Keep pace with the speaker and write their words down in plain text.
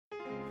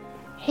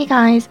Hey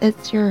guys,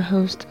 it's your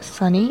host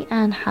Sunny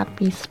and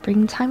happy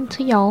springtime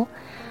to y'all.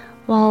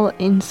 Well,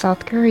 in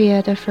South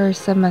Korea, the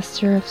first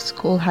semester of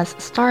school has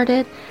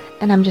started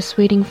and I'm just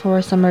waiting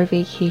for summer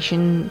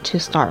vacation to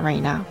start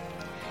right now.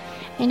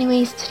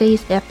 Anyways,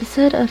 today's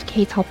episode of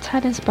KTop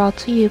 10 is brought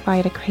to you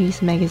by The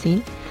Craze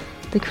magazine.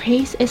 The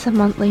Craze is a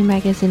monthly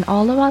magazine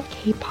all about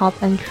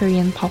K-pop and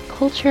Korean pop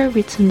culture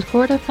written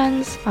for the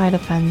fans by the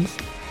fans.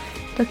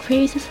 The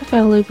Craze is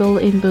available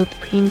in both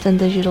print and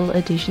digital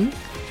editions,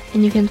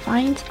 and you can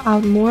find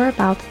out more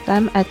about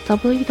them at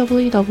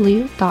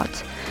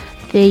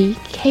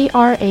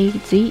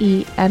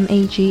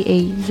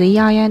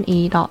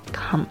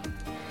www.thekrazemagazine.com.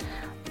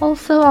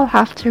 Also, I'll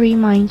have to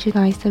remind you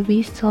guys that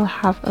we still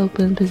have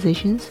open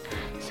positions,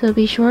 so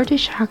be sure to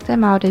check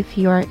them out if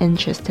you are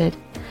interested.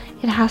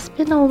 It has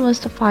been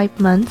almost 5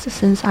 months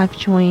since I've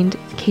joined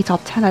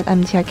KTop 10 at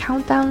MTI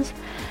Countdowns,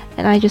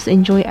 and I just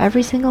enjoy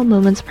every single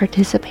moment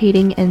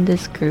participating in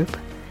this group.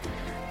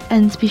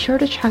 And be sure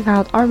to check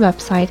out our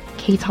website,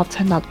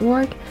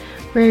 ktop10.org,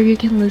 where you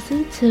can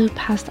listen to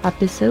past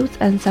episodes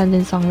and send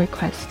in song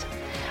requests.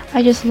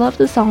 I just love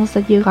the songs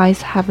that you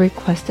guys have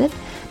requested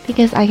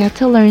because I get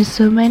to learn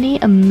so many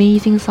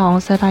amazing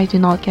songs that I do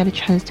not get a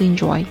chance to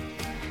enjoy.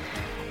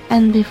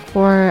 And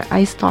before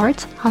I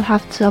start, I'll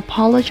have to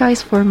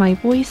apologize for my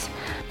voice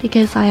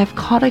because I have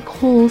caught a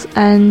cold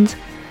and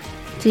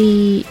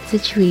the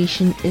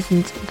situation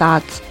isn't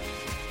that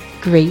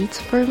great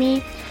for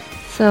me.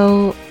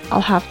 So I'll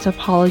have to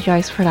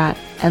apologize for that,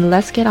 and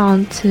let's get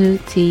on to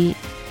the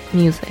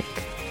music.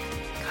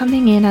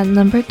 Coming in at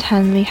number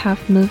 10, we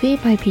have Movie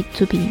by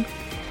B2B.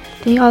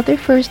 They got their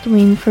first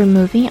win for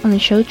Movie on the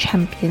show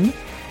Champion,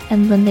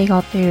 and when they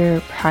got their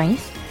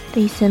prize,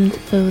 they seemed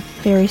both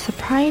very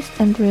surprised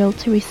and thrilled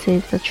to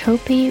receive the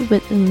trophy,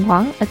 with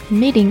Eun-gwang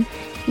admitting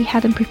he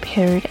hadn't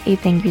prepared a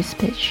thank you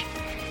speech.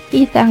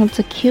 He thanked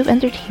the Cube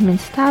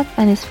Entertainment staff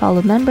and his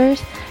fellow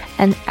members,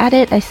 and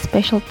added a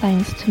special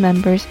thanks to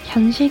members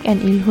Hyunsik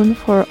and Il-hun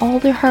for all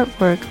their hard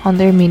work on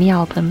their mini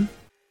album.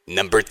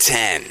 Number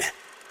 10.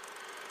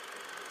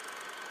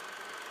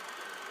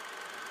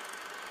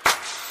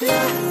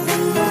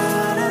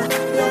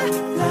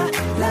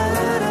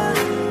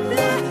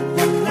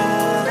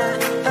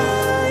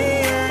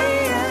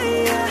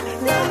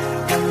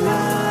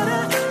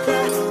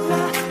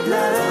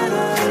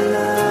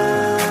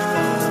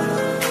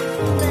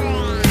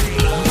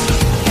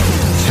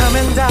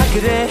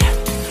 그래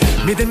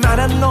믿을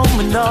만한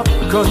놈은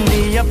없고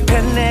네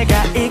옆에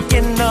내가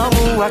있긴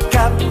너무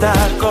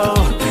아깝다고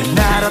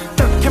날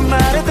어떻게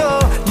말해도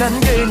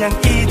난 그냥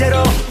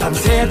이대로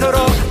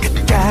밤새도록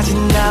끝까지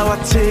나와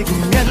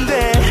즐기면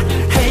돼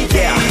Hey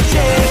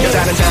yeah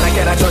여자는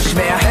자나깨나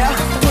조심해야 해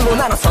둘로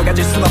나눠서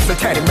가질 순 없을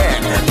테니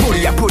man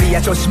불이야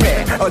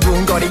조심해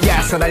어두운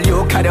거리에서 날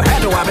유혹하려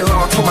해도 I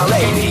belong to my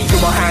lady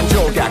유머한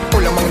조각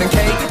올려먹는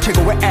케이크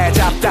최고의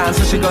애잡단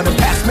수식어는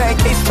past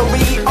make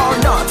history or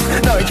not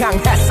널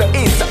향해서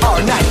있어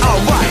all night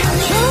alright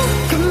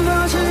조금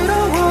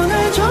어지러워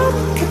날 좀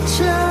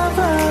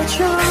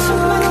붙잡아줘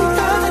한숨만은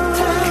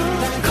따뜻해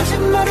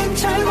거짓말은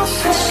잘못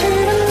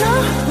사실은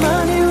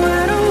나만이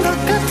외로운 것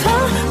같아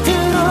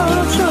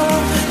들어줘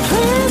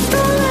Please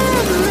don't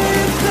let me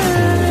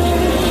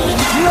finish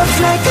Looks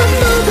like a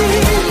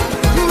movie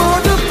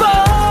모두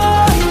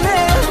뻔해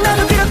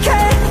나도 그렇게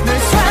널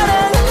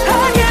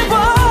사랑하길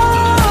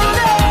원해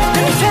늘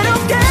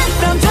새롭게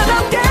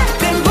남자답게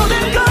된 모든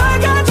걸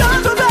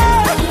가져도 돼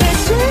내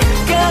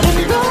시간은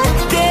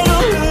너대로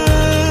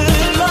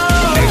흘러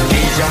늦기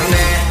전에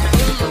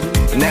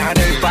나를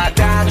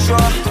받아줘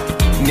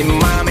네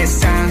맘의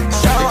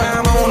상처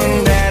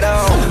아무는 대로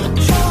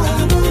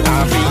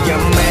I'll be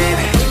your man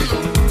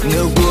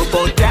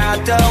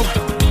누구보다도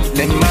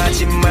내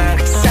마지막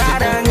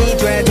사랑이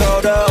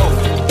되도록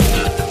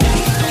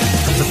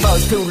Before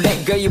it's too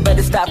late, girl, you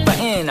better stop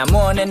fighting. I'm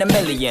one in a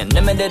million,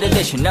 limited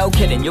edition, no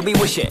kidding. You'll be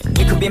wishing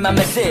you could be my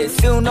missus.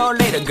 Sooner or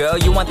later, girl,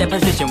 you want that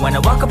position. When I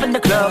walk up in the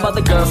club, all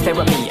the girls stare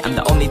at me. I'm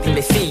the only thing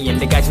they see, and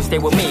the guys who stay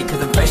with me,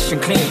 cause I'm fresh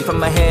and clean. From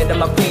my head to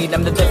my feet,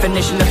 I'm the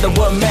definition of the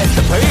word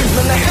masterpiece.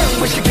 넌 내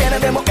흥분시키는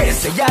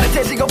데모에서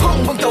야릇해지고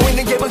붕붕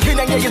떠있는 기분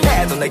그냥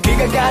얘기해도 내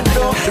귀가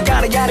가도록 또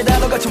가라야를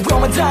단어같이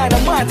roman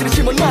dynamite를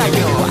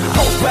심어놔요.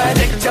 오빠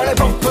직전에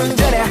폭풍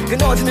전에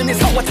끊어지는 네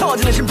성과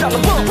터지는 심장은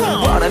붕붕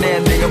원하는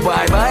엔딩은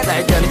bye-bye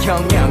날 겨는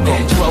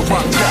형량공주와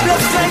왕자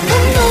Looks like a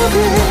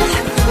movie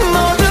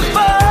모두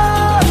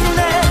뻔해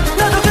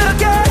나도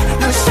그렇게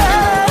널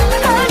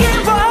사랑하길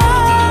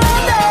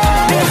원해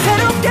늘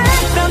새롭게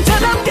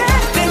남자답게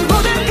된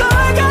모든 걸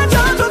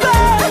가져도 돼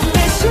내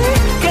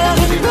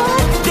시간은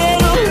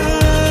너대로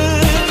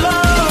흘러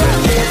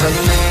늦기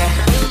전에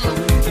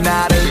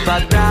나를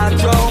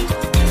받아줘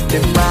내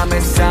맘의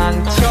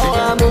상처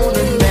아무는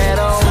대로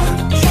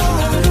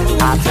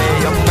I'll be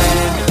your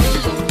man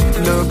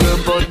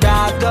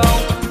누구보다도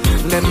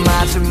내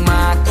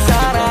마지막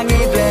사랑이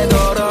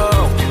되도록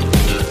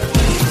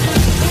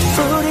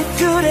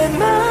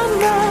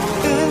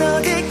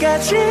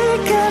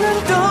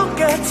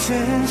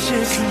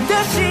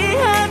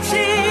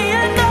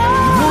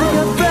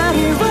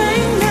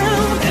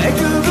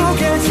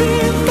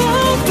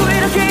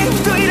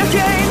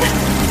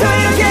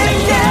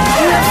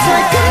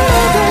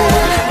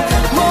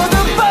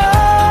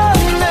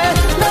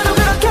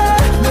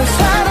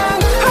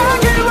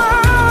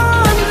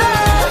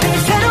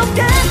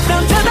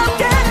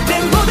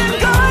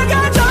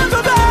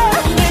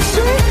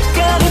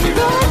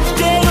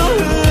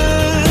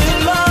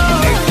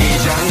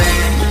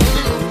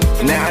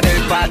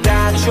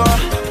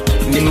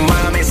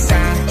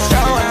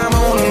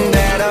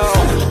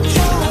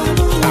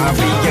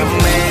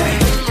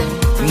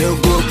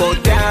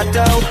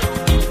또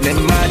내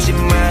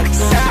마지막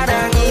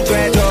사랑이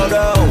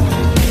되도록.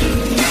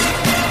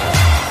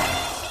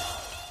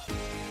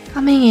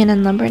 Coming in at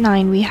number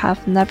 9, we have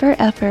Never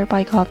Ever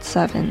by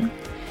GOT7.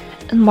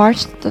 On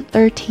March the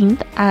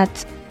 13th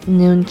at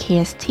noon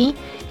KST,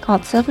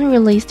 GOT7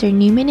 released their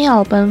new mini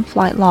album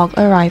Flight Log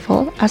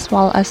Arrival, as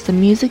well as the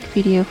music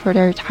video for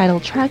their title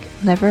track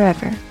Never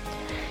Ever.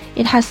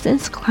 It has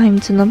since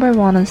climbed to number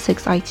 1 on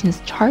 6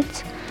 iTunes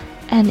charts,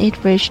 and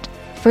it reached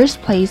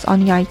first place on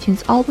the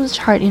iTunes Albums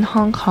chart in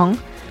Hong Kong,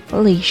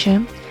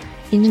 Malaysia,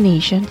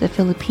 Indonesia, the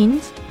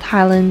Philippines,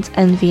 Thailand,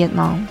 and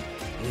Vietnam.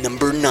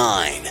 Number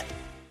 9.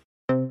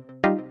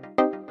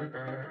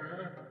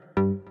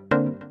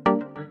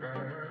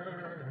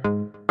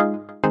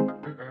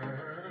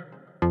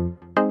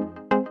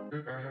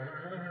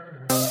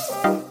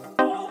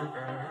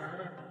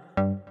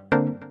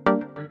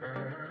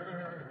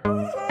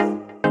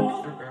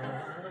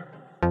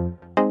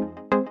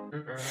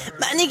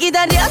 많이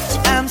기다렸지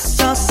I'm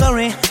so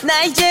sorry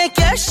나 이제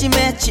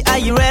결심했지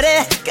Are you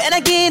ready 꽤나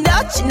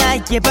길었지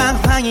나의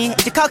방황이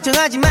이제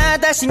걱정하지 마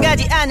다신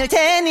가지 않을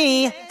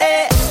테니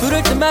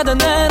부를 때마다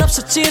난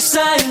없었지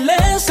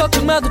silence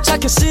걱정 마도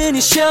착했으니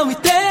show me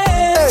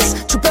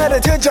dance 주변에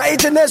들자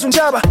이제 내 손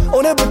잡아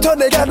오늘부터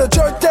내가 너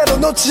절대로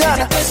놓지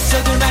않아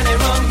시작했어 둘만의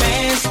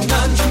romance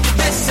넌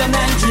준비됐어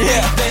난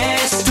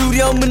준비됐어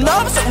두려움은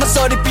없어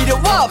모서리 필요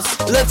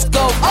없어 Let's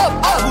go up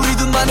up 우리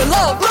둘만의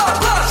love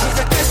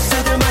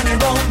시작했어 둘만의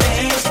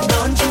romance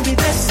넌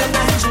준비됐어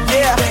난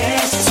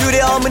준비됐어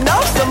두려움은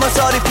없어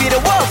모서리 필요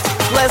없어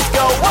Let's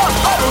go up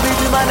up 우리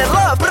둘만의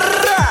love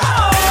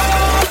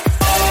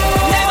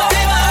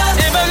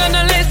Never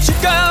gonna let you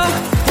go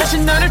다시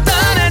너를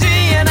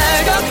떠나지 않아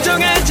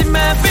걱정하지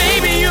마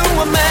baby you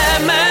are my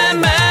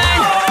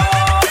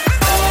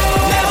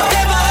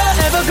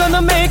Never gonna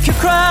make you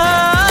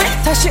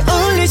cry 다시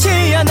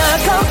울리지 않아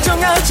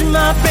걱정하지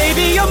마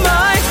baby you're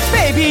mine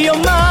baby you're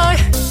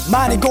mine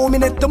많이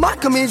고민했던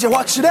만큼 이제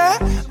확실해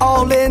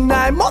All in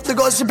날 모든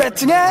것을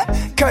베팅해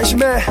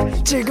결심해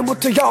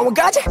지금부터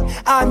영원까지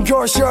I'm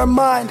yours you're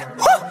mine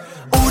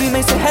우리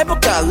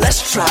맹세해볼까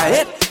Let's try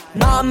it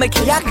너만 내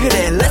계약을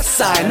해 Let's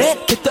sign it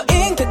Get the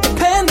ink, get the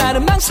pen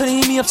나는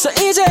망설임이 없어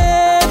이제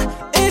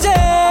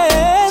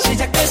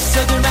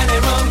시작됐어 둘만의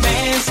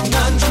romance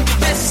넌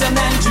준비됐어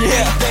난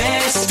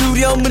준비됐어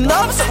두려움은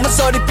없어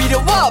모서리 필요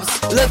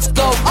없어 Let's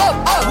go up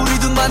up 우리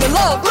둘만의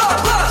love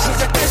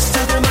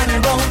시작됐어 둘만의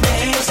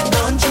romance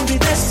넌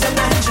준비됐어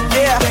난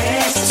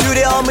준비됐어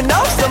두려움은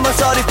없어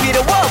모서리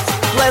필요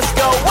없어 Let's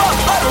go up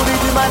up 우리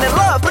둘만의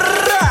love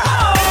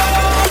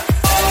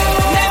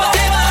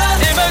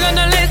Never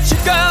gonna let you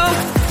go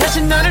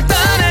다시 너를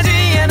떠나지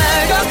않아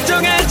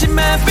걱정하지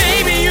마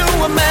baby you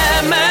are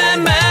my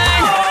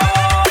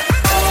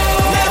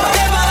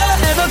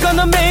Never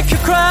gonna make you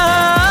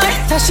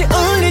cry 다시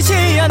울리지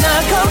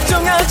않아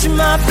걱정하지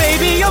마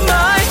baby you're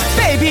mine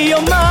baby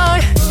you're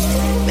mine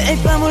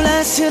매일 밤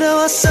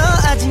혼란스러웠어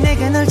아직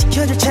내가 널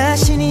지켜줄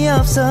자신이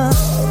없어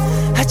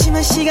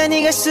하지만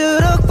시간이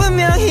갈수록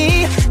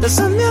분명히 더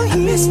선명히 I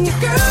miss you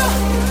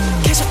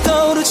girl 계속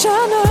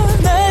떠오르잖아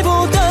날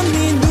보던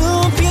네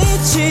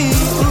눈빛이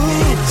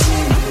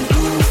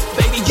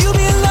Baby you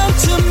belong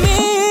to me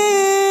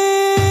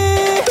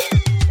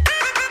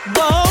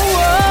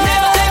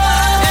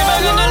Never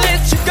gonna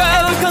let you go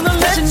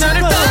다시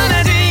너를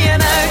떠나지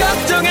않아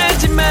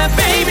걱정하지 마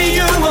Baby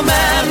you are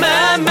my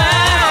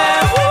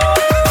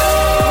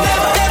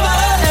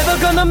Never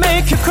gonna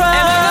make you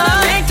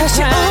cry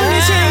다시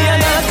울리지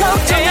않아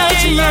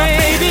걱정하지 마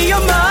Baby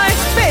you're mine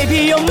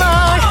Baby you're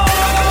mine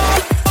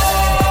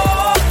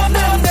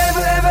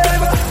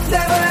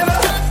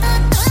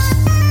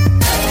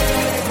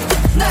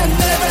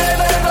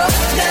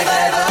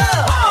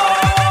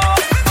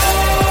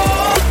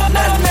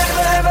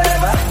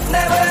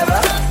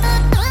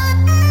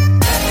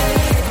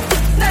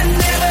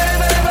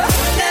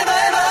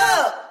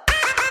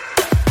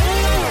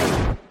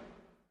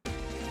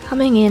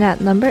Coming in at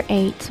number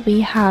 8,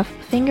 we have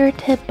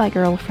Fingertip by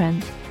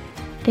Girlfriend.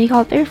 They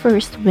got their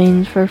first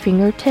win for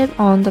Fingertip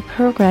on the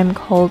program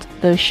called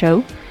The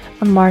Show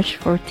on March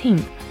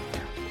 14th.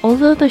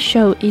 Although the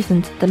show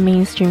isn't the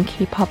mainstream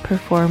K-pop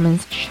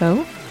performance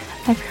show,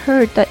 I've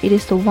heard that it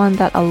is the one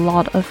that a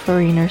lot of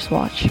foreigners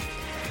watch.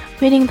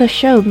 Winning the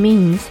show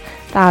means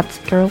that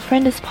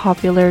Girlfriend is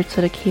popular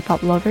to the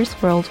K-pop lovers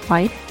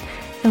worldwide,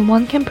 and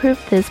one can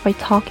prove this by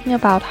talking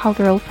about how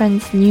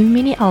Girlfriend's new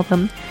mini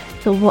album,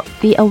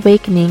 The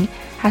Awakening,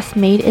 has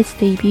made its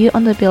debut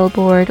on the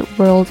Billboard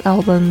World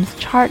Albums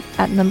chart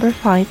at number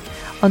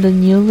 5 on the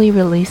newly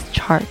released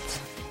chart.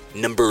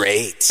 Number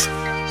 8.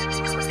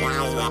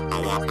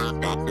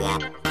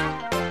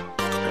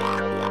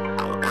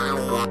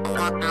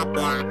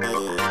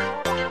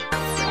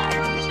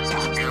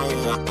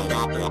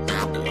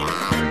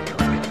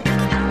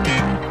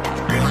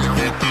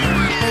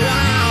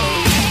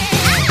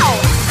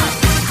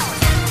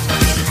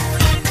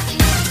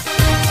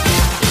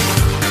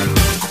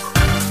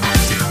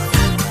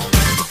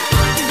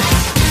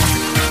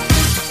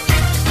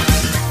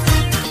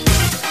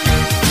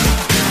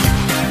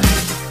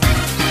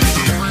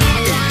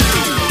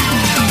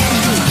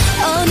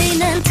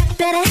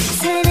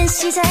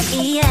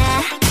 시작이야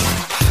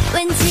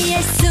왠지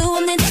알 수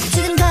없는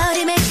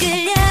두근거림에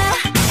끌려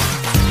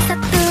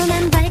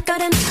사뿐한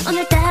발걸음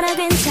오늘따라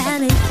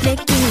괜찮은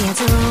느낌이야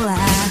좋아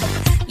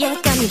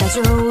예감이 다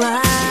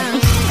좋아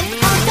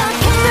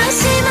어떻게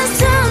한심한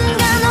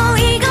순간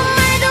이건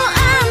말도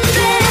안 돼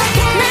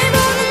날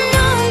보는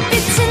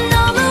눈빛이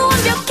너무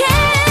완벽해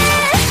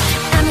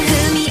아무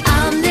흠이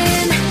없는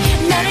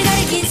너를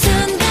가리킨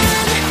순간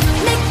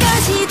내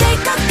것이 될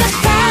것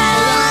같아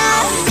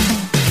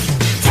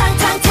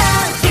탕탕탕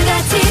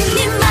빙같이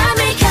네 맘을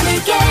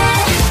겨눌게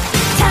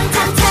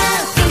탕탕탕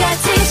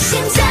빙같이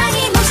심장이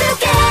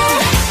멈출게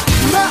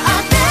뭐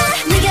어때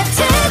네 곁에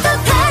더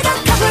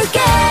다가가 볼게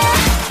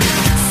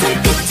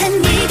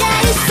손끝엔 네가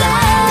있어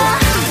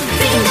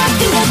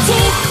빙가빙가티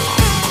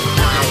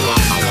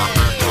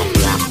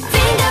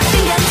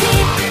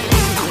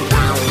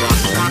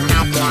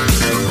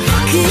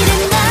그래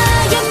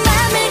나의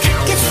맘을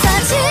갖겠어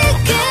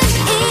지금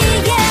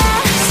이게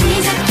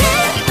시작해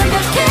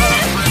반복해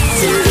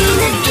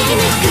준비는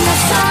이미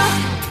끝났어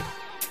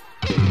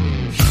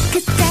그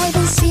짧은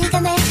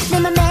시간에 내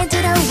맘에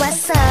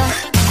들어왔어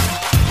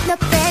너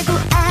빼고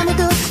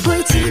아무도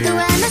보이지도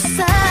않았어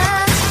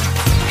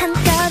한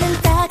걸음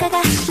다가가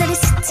나를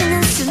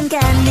스치는 순간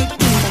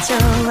느낌이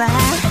좋아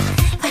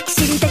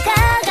확실히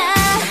다가가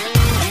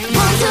 1, 2,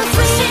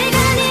 3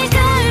 시간이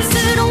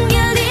갈수록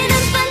열리는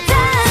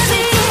판타지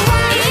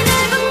이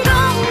넓은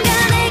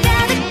공간에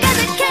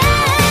가득해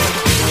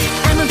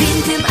아무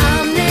빈틈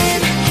없는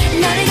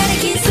너를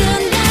가리킨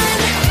순간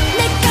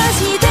내 것이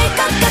될 것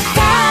같아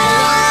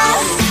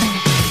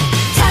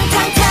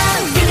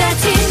탕탕탕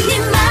빙같이 네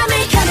맘을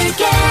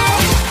겨눌게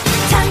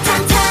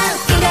탕탕탕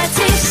빙같이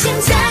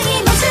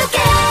심장이 멈출게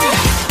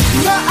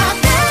뭐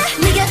어때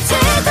네 곁에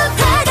더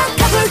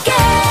다가가 볼게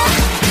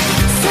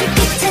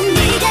손끝엔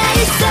네가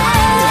있어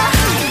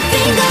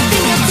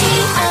빙가빙가티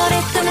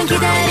오랫동안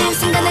기다린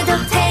순간에도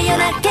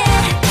태어날게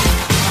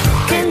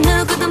그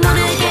누구도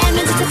모르게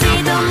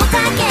눈치채지도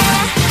못하게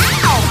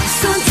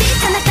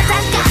손짓 하나가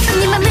다가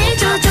네 맘을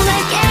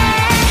조종할게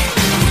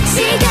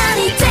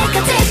시간이 때가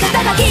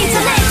다가기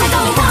전에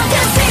차가운 1, 2,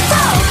 3,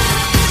 4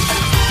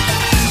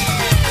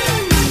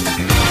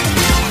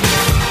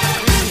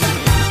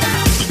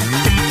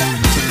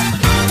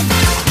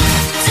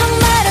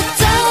 정말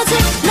어쩌지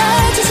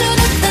널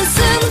지수했던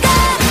순간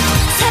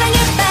사랑에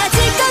빠질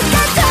것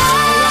같아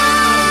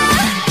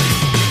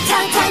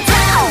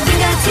탕탕탕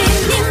빙같이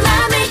네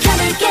맘을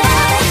겨눌게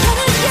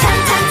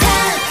탕탕탕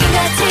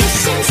빙같이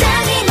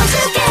심장이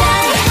멈출게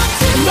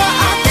뭐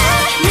어때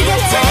네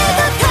곁에 더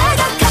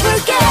다가가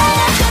볼게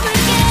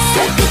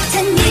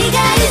손끝엔 네가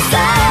있어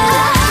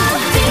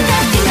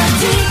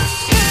빙가빙가티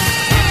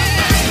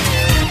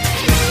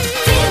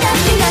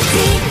빙가빙가티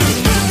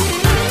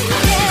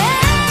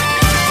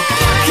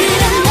그래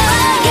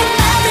너의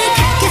맘을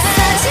갖겠어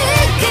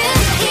지금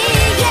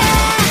이게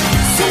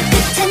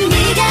손끝엔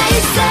네가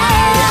있어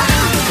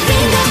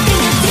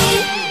빙가빙가티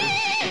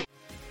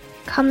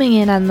Coming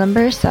in at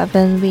number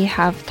 7, we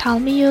have Tell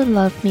Me You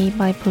Love Me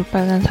by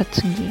볼빨간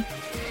사춘기.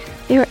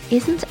 There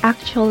isn't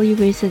actually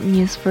recent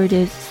news for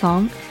this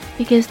song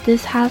because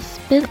this has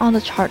been on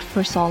the chart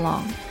for so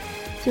long.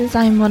 Since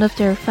I'm one of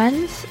their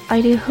fans,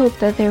 I do hope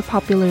that their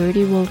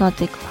popularity will not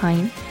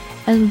decline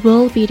and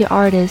will be the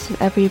artist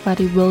that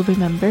everybody will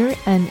remember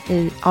and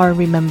are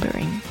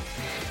remembering.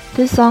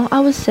 This song, I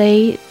would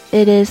say,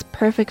 it is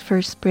perfect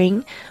for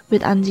spring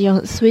with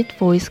Anjiyoung's sweet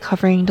voice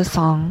covering the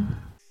song.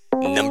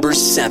 Number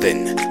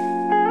 7.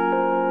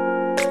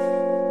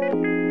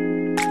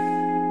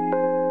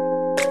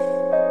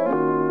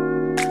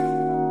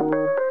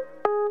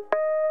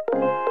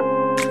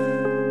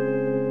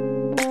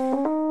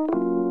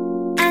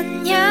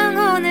 안녕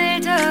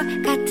오늘도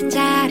같은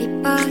자리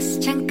버스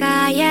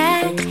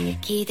창가에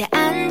기대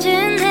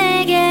앉은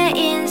내게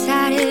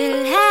인사를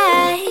해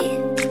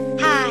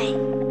Hi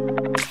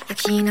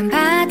역시 넌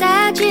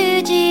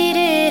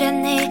받아주지를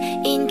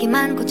않네 인기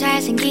많고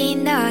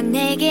잘생긴 너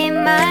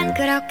내게만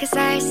그렇게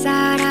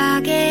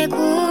쌀쌀하게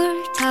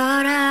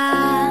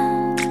굴더라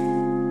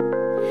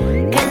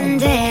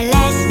근데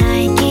last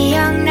night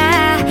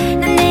기억나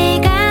난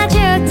네가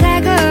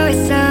좋다고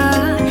했어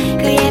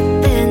그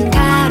예쁜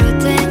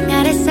가로등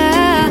아래서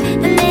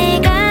난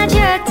네가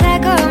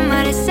좋다고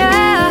말했어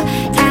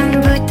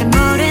다음부터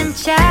모른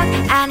척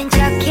아닌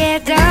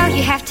척해도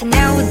You have to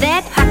know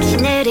that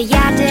확신을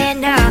해야 돼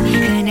너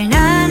그날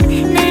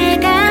넌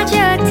내가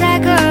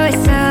좋다고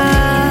했어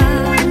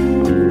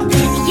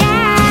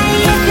Yeah,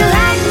 if you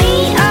like me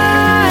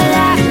or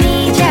love me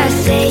just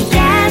say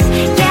yes,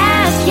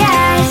 yes,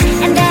 yes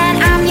And then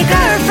I'm your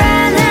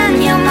girlfriend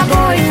and you're my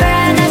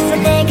boyfriend 어서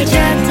내게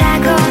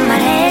좋다고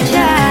말해줘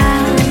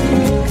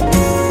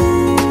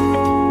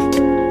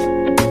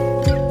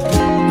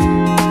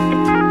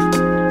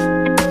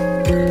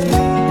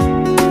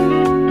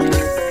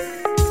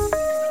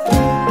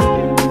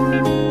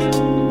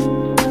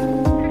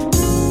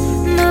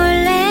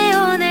몰래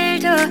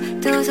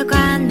오늘도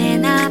도서관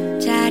맨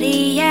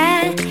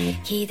앞자리에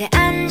기대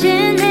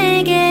앉은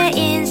내게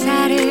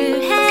인사를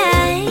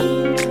해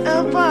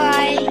Oh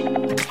boy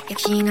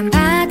역시 넌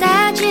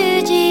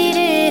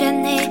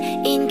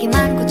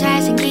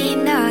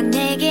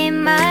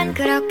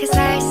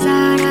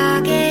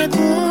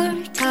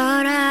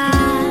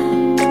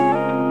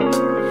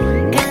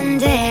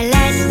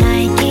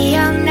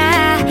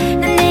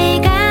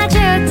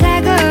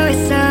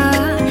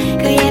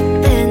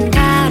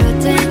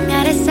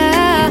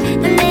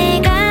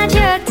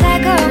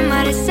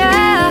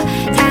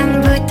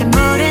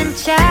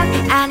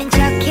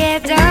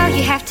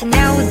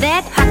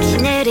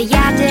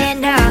있어야 돼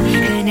너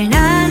그날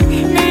넌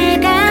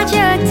내가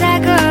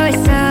좋다고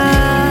했어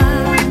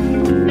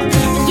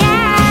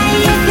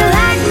Yeah, if you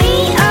like me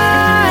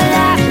or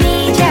love me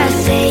just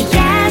say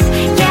yes,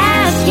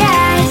 yes,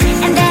 yes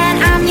And then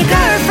I'm your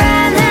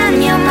girlfriend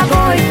and you're my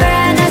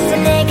boyfriend 어서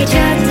내게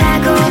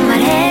좋다고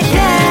말해줘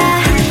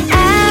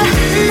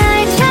널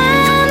참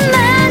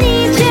많이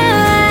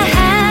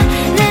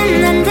좋아하는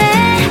건데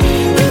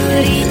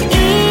우린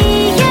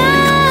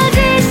이어질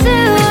수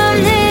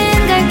없는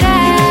걸까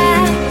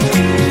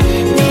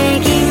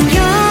내긴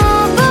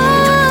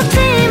요복들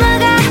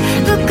뭐가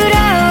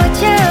부끄러워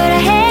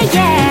초라해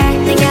yeah.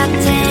 내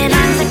곁엔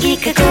항상 키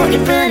크고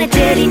이쁜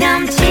애들이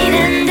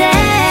넘치는데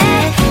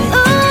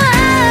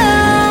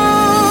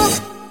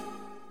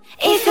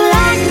If you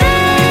like me,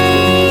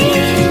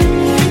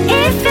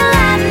 if you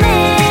like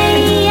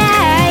me,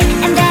 yeah.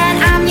 And then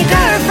I'm your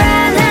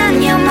girlfriend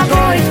and you're my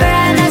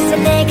boyfriend. 어서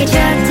내게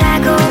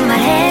좋다고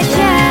말해줘.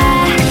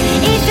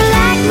 If you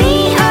like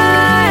me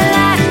or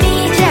like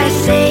me, just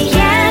say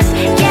yes,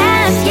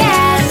 yes,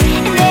 yes.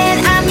 And then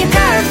I'm your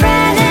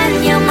girlfriend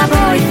and you're my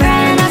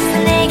boyfriend. 어서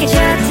내게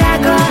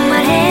좋다고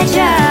말해줘.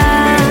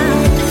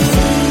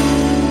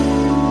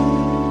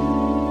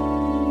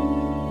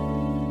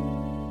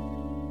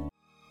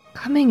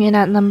 Coming in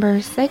at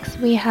number 6,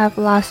 we have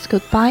Last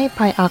Goodbye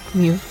by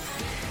Akmu.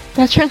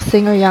 Veteran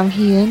singer Yang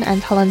Hee-eun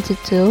and talented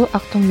duo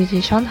Akdong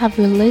musician have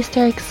released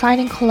their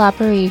exciting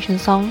collaboration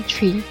song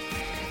Tree.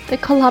 The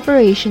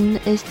collaboration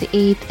is the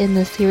 8th in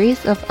a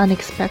series of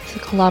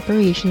unexpected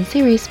collaboration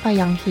series by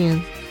Yang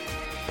Hee-eun.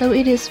 Though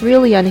it is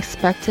really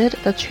unexpected,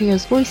 the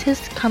trio's voices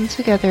come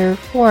together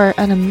for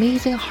an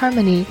amazing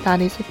harmony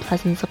that is a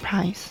pleasant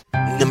surprise.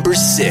 Number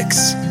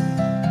 6.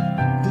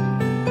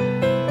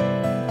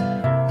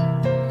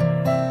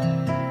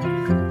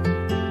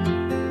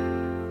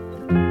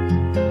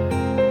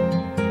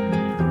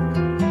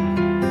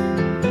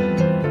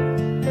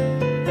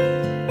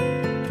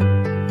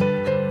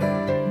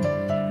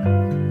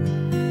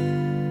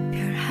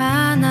 별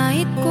하나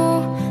있고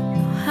너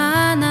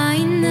하나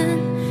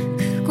있는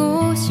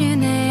그곳이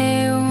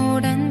내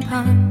오랜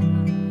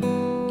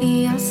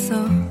밤이었어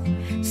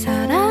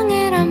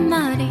사랑해란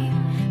말이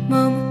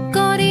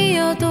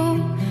머뭇거리여도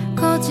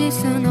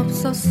거짓은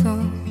없었어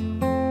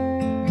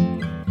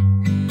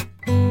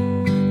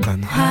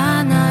넌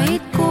하나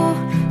있고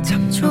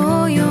참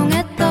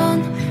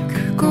조용했던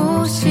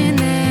그곳이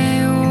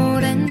내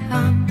오랜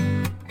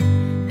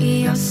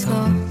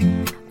밤이었어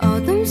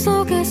어둠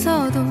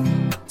속에서도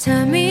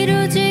잠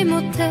이루지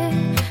못해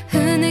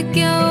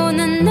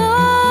흐느껴오는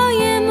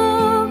너의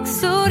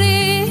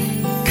목소리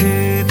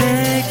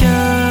그대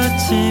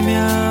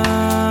곁이면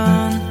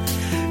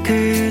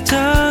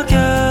그저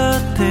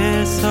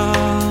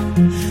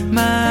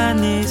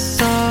곁에서만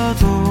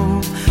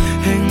있어도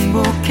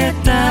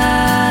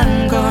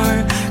행복했단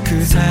걸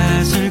그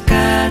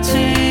사실까지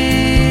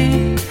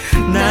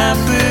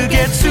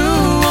나쁘게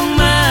추억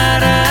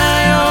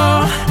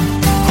말아요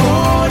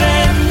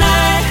오랜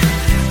날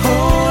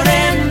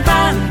오랜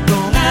밤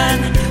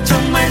동안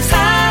정말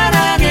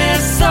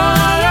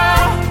사랑했어요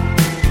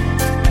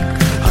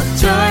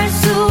어쩔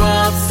수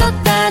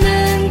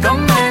없었다는 것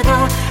말고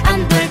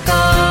안 될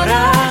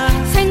거라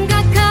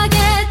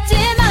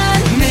생각하겠지만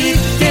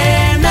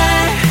믿게 날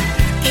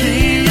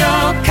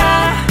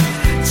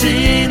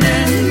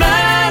기억하지는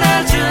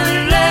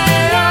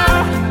말아줄래요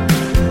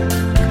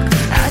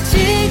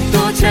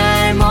아직도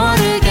잘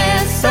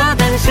모르겠어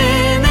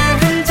당신의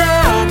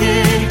흔적이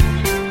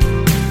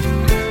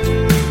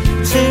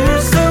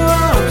지울 수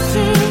없이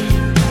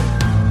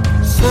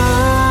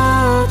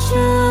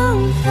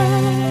소중해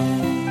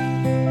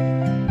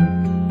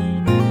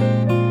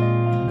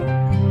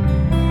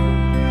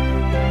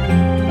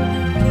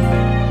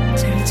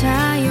잘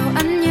자요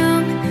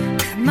안녕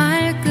그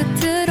말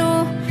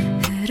끝으로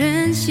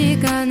흐른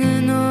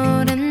시간은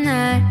오랜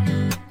날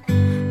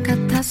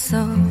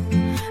같았어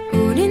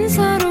우린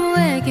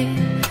서로에게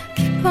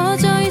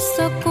깊어져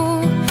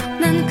있었고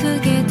난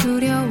그게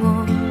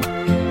두려워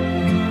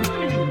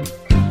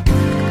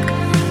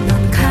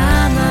넌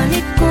가만히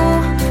있고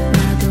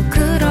나도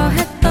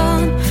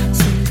그러했던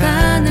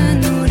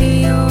순간은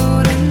우리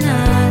오랜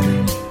날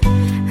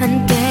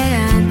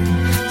함께한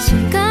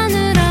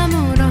시간을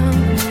아무런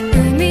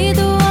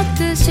의미도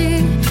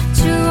없듯이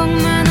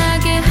추억만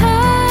하게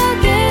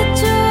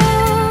하겠죠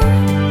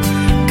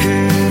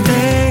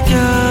그대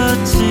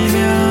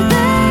곁이면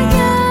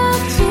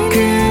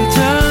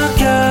그저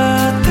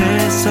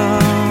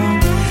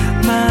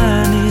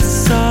곁에서만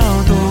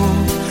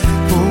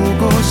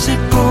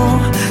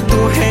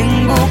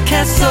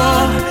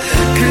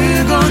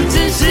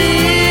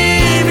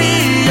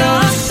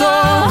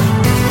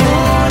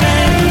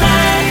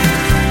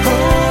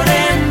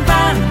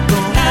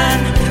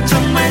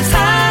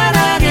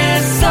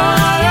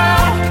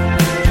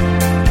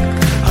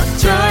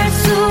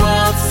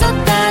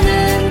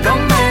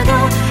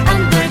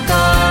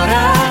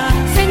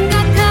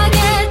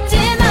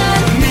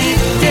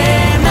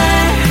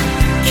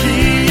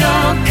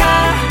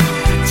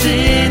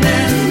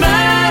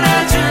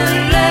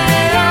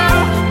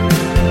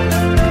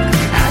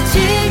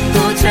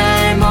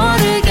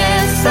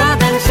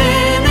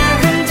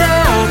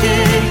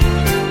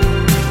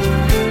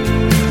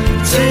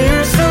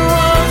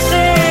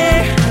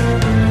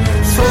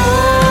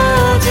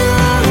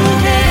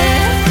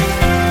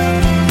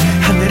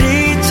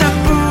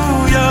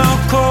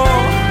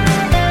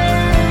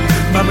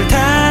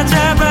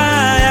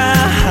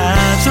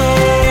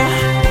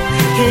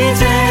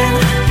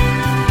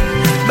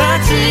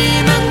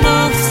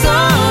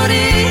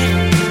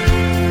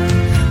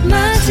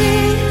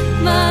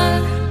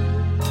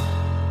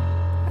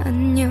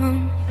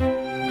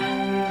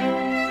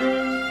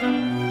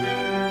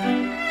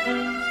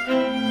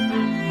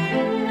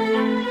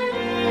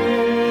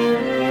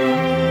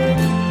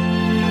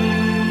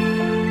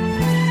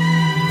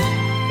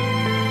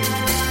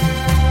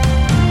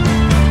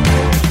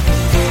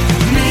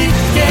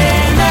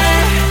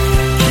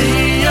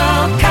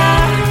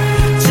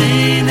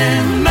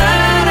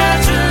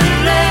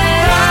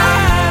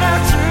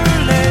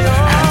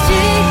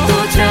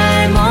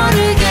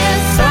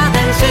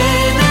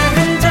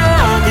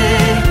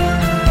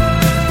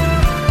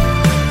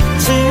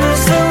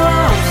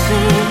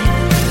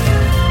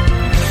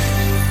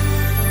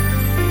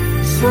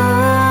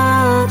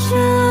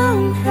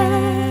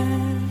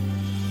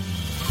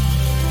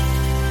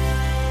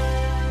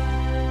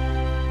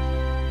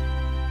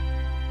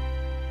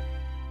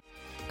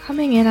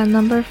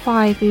number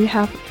 5, we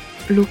have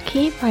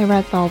Lucky by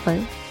Red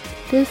Velvet.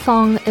 This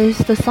song is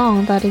the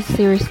song that is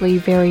seriously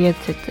very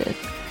addictive.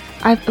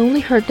 I've only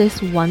heard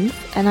this once,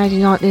 and I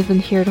did not even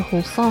hear the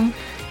whole song,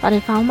 but I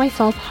found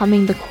myself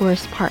humming the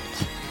chorus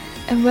parts.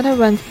 And when I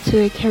went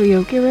to a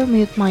karaoke room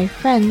with my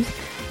friends,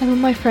 and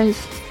when my friends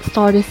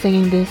started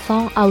singing this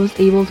song, I was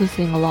able to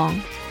sing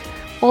along.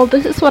 Well,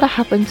 this is what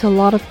happened to a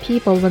lot of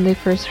people when they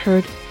first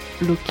heard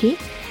Lucky,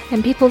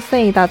 and people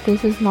say that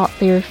this is not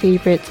their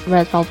favorite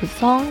Red Velvet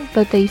song,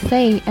 but they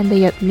say and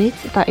they admit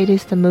that it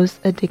is the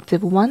most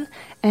addictive one,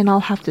 and I'll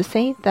have to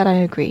say that I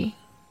agree.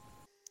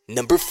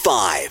 Number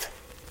 5.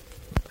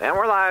 And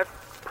we're live.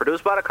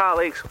 Produced by the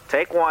colleagues.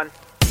 Take one.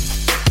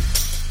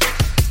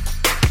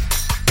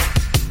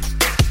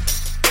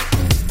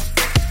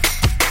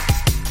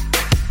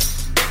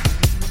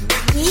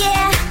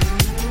 Yeah,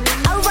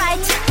 alright,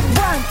 1,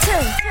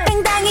 2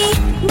 땡당이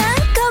난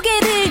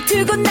고개를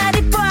들고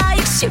나를 봐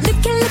역시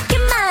looking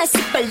looking my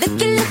super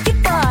looking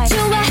looking boy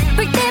좋아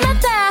볼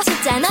때마다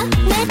진짜나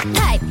내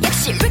타입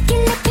역시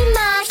looking looking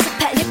my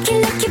super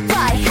looking looking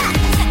boy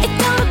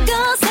이토록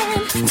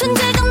거센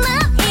존재가 나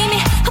이미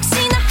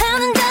혹시나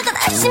하는 자들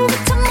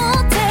아침부터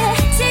못해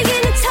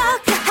즐기는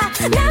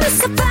척 나를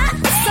써봐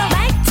It's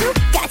alright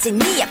 2까지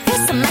네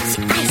앞에서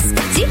마치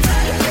아이스까지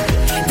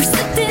벌써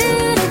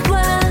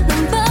들어와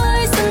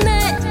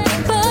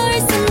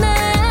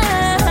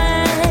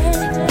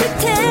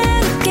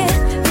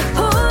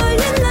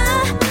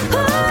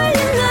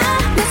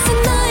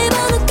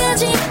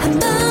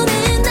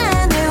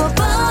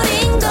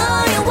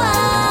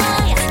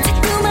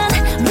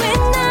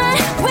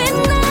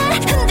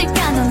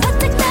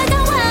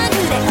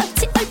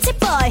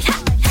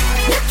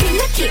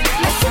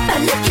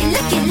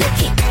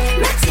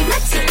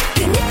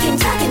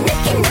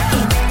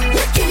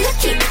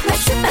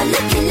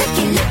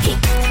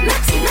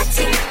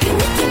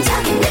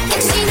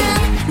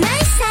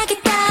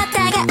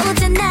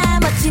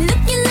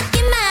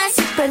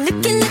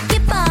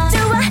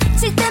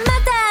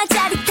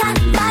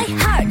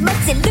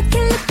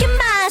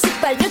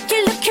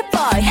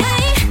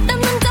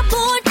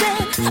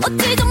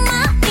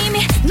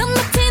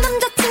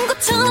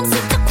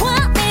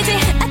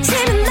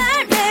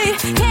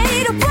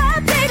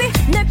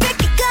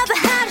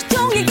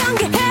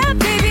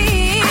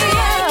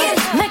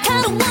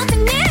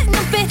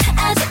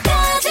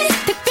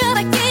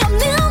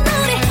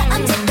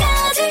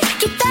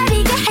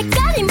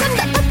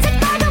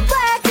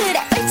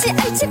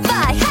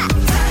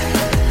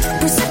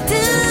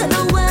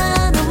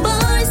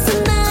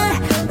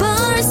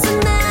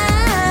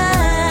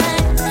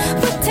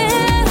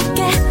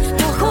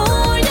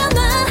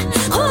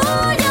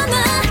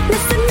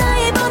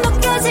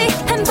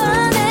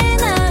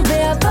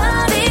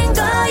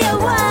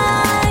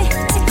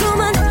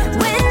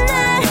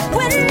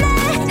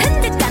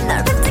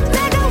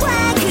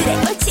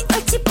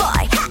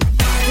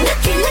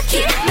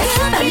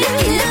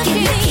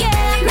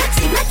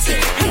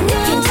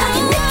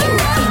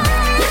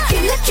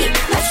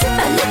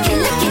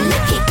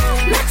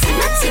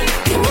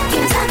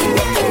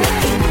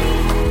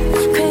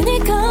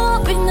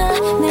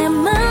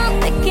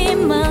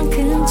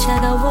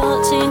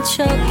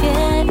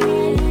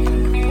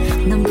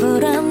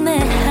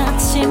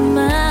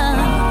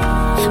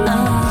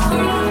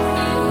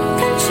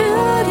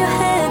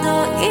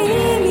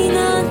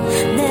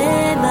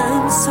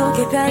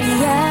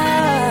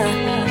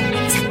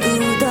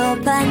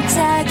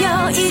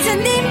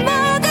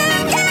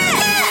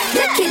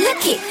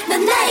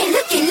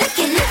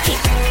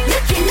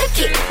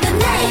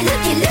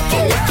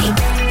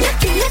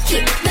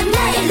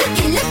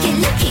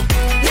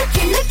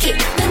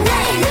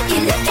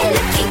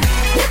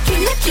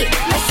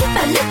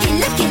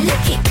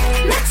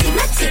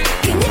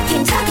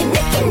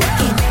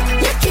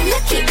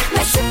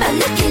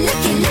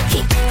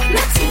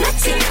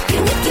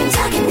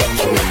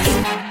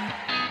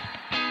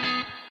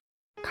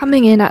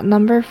Coming in at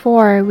number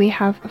 4, we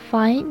have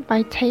Fine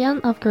by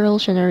Taeyeon of Girl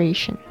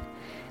Generation.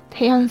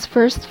 Taeyeon's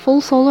first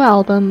full solo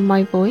album,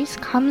 My Voice,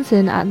 comes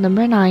in at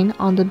number 9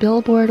 on the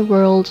Billboard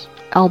World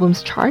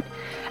Albums chart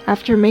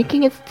after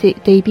making its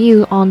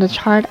debut on the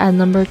chart at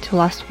number 2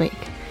 last week.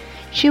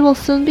 She will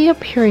soon be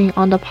appearing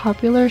on the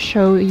popular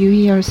show Yoo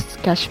Hee-yeol's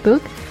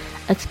Sketchbook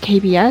at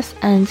KBS,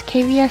 and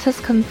KBS has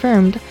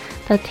confirmed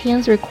that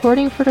Taeyeon's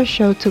recording for the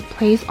show took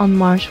place on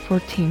March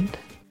 14th.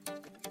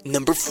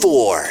 Number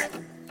 4.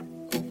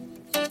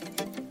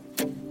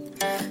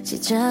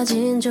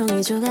 찢어진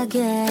종이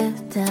조각에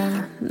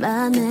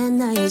담아내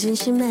나의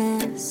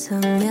진심에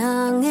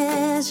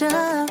선명해져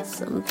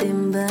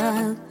Something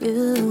about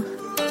you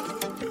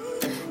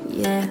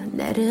Yeah,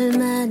 나를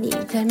많이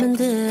닮은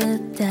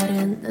듯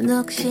다른 넌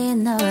혹시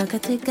너와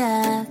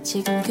같을까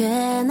지금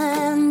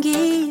괜한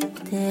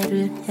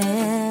기대를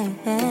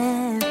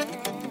해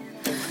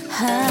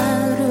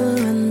하루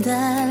한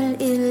달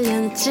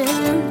 1년쯤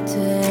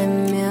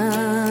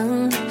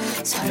되면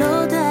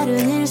서로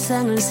다른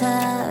일상을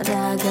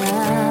살아가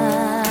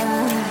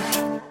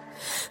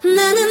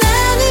나는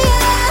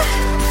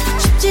아니야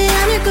쉽지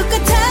않을 것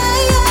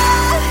같아요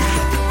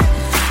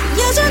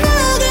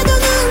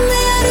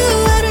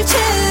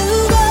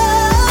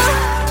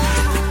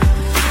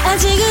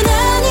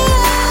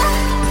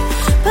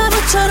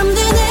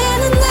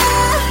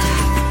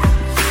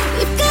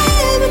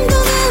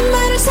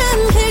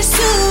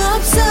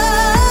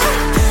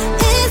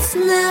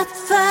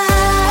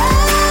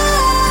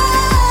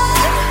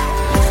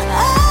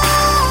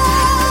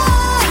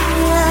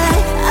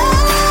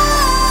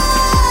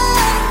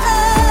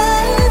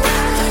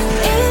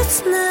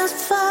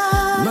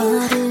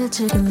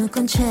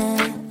묵은 채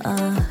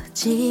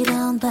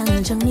어지러운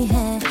방을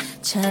정리해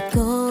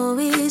찾고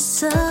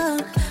있어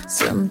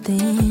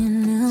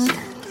Something new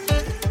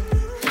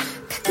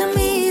가끔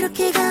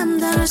이렇게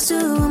감당할 수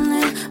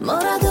없는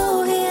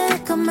뭐라도 해야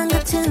할 것만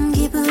같은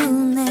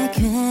기분에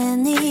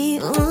괜히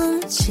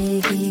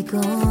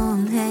움직이곤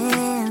해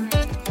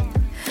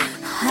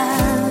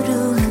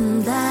하루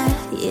한 달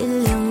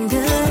 1년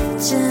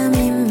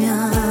그쯤이면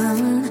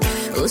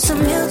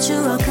웃으며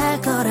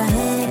추억할 거라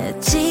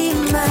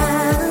했지만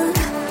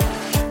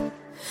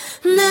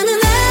나는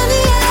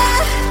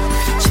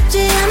아니야 쉽지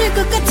않을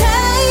것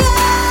같아요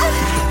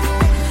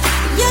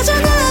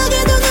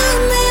여전하게도 넌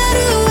내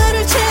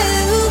하루하루를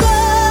채우고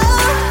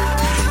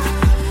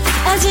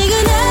아직은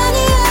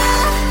아니야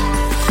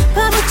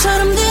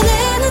바보처럼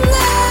되뇌는 나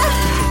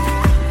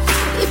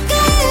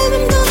입가에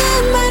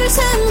맴도는 말을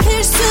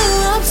삼킬 수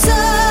없어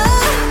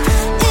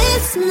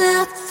It's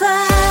not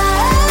fine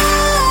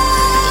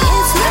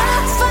It's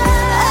not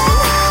fine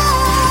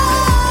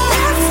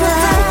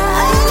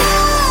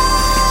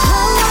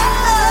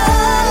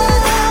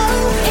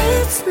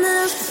It's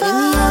not fine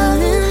의미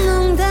없는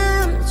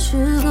농담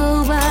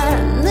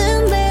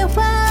주고받는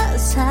대화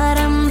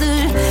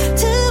사람들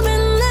틈에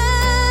난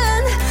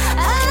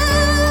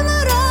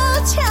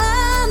아무렇지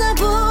않아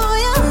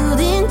보여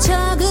부딘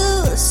척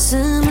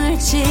웃음을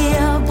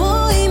지어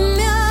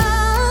보이며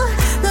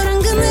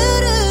너랑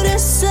그늘을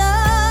했어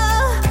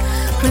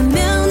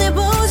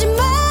외면해보지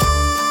마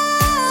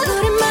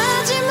우리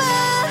마지막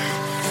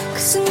그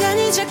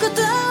순간이 자꾸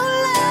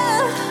떠올라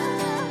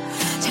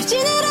잘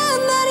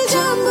지내라는 말이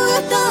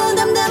전부였던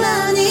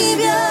담담한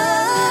이별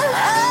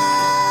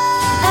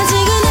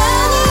아직은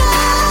아니야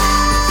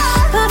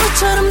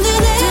바보처럼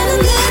되뇌는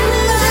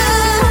듯만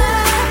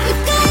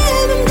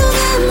입가에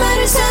맴도는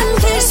말을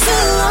삼킬 수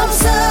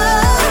없어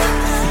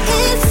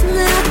It's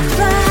not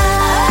fine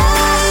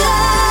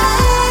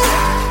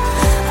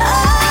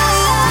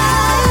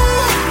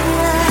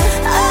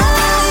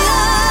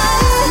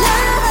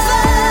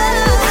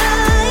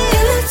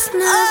It's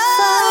not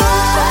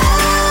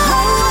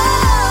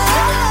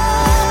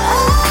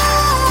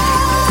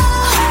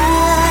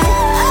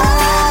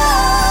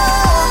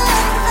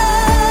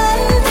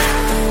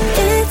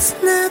It's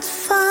not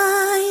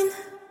fine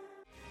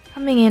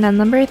Coming in at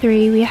number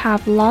 3, we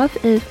have Love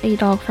is a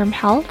Dog from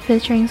Hell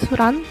featuring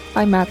Suran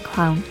by Mad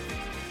Clown.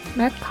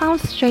 Mad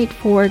Clown's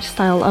straightforward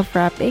style of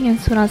rapping and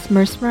Suran's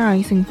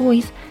mesmerizing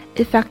voice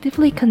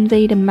effectively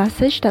convey the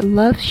message that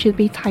love should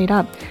be tied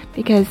up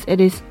because it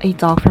is a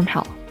dog from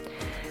hell.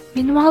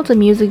 Meanwhile, the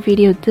music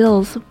video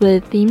deals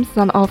with themes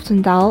not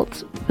often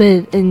dealt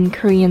with in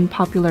Korean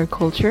popular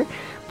culture,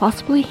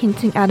 possibly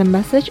hinting at a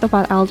message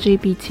about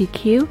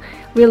LGBTQ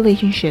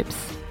relationships.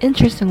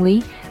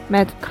 Interestingly,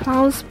 Mad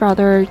Clown's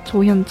brother Do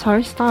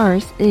Hyun-chul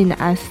stars in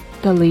as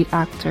the lead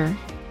actor.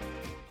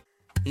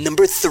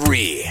 Number 3.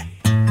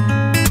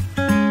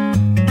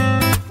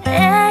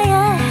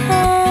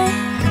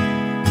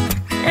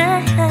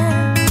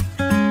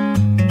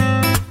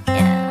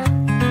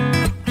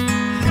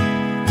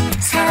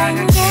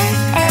 사랑은 게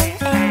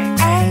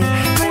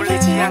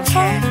물리지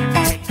않게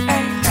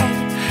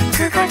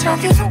그걸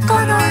저기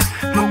묶어놔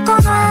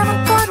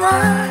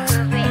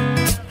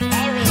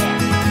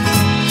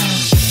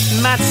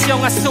마치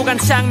영화 속 한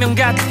장면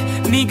같아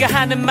네가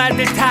하는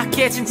말들 다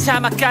깨진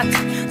자막 같아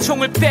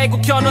총을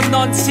빼고 겨눈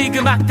넌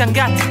지금 악당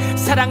같아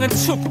사랑은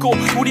춥고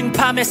우린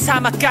밤의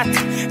사막 같아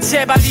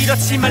제발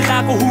이러지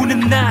말라고 우는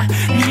나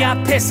네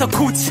앞에서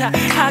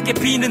구차하게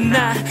비는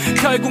나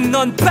결국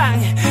넌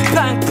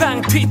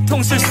빵빵빵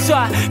뒤통수를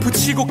쏴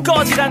붙이고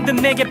꺼지란 듯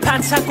내게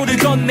반창고를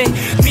건네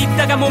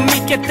믿다가 못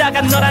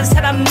믿겠다가 너란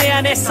사람 내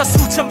안에서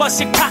수천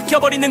번씩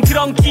바뀌어버리는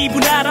그런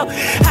기분 알아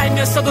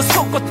알면서도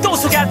속고 또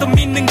속아도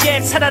믿는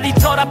게 차라리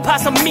덜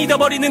아파서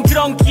믿어버리는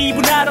그런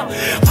기분 알아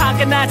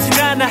화가 나진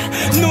않아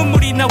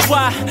눈물이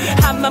나와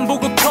앞만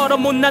보고 털어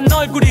못난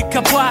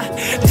얼굴일까봐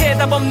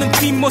대답 없는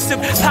뒷모습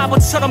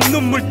바보처럼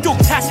눈물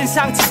뚝 자신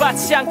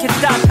상처받지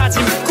않겠다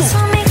다짐 꾹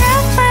소미가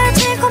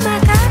빠지고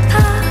막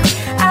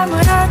아파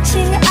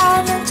아무렇지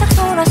않은 척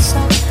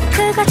돌았어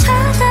그걸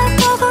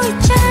쳐다보고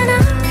있잖아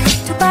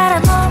두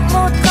바람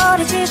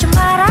못거리지 좀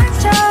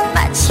말아줘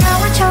마치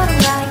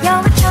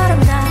영화처럼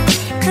나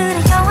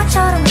그래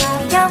영화처럼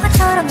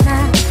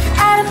나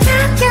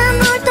아름답게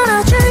물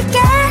떨어줄게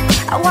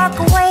I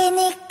walk away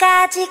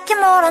니까 짙게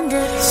몰은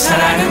듯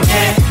사랑은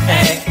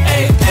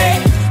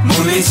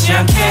물리지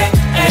않게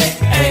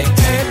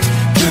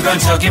그건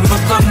저기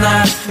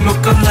묶었나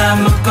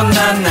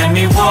날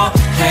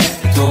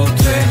미워해도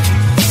돼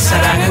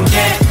사랑은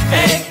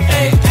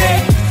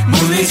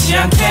물리지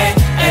않게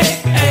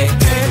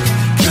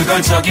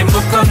그걸 저기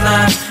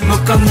묶었나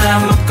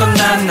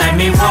날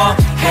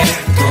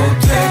미워해도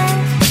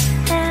돼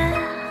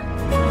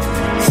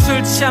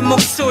술 취한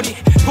목소리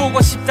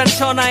보고 싶단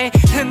전화에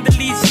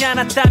흔들리지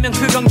않았다면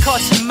그건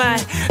거짓말.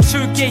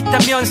 줄 게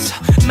있다면서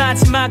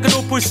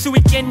마지막으로 볼 수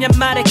있겠냐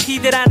말에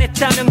기대를 안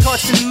했다면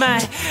거짓말.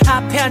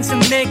 앞에 앉은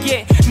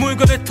내게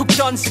물건을 툭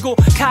던지고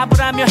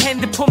가보라며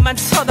핸드폰만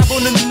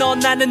쳐다보는 너.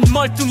 나는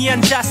멀뚱히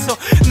앉아서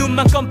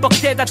눈만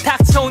껌뻑대다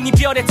닥쳐온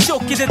이별에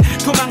쫓기듯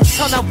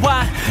도망쳐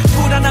나와.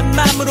 불안한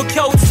마음으로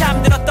겨우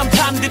잠들었던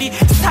밤들이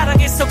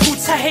사랑해서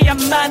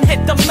구차해야만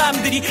했던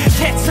맘들이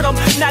개처럼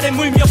나를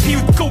물며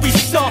비웃고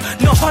있어.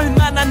 너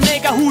얼마나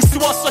내가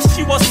우스웠어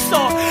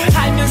쉬웠어.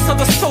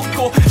 알면서도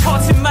속고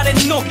거짓말에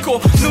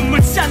놓고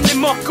눈물 짠내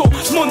먹고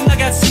못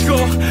나가지고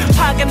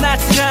화가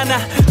나진 않아.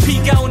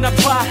 비가 오나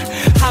봐.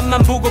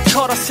 앞만 보고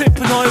걸어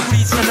슬픈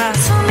얼굴이잖아.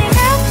 숨이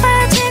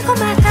가빠지고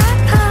막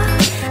아파.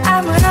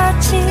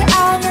 아무렇지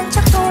않은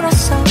척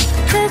돌았어.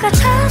 그가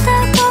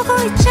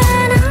쳐다보고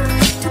있잖아.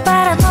 두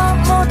바람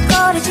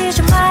못거리지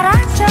좀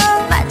말아줘.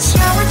 마치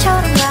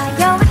영화처럼 가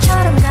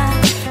영화처럼 가.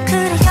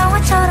 그래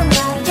영화처럼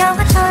가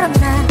영화처럼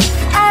나.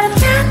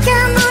 아름답게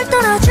물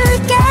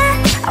떨어줄게.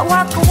 I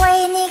walk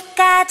away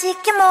니까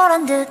짙게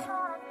모른 듯.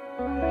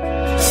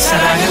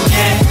 사랑은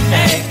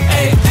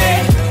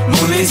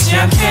물리지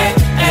않게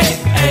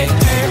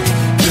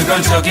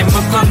그걸 저기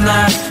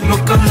묶었나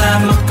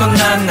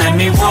날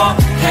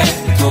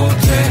미워해도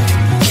돼.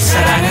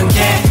 사랑은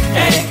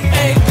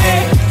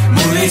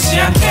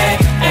물리지 않게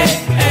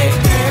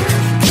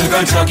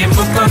그걸 저기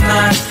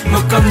묶었나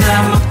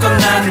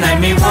날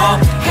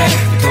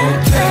미워해도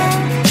돼.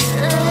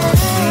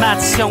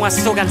 마치 영화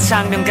속 한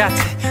장면 같아.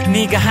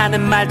 네가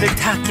하는 말들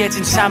다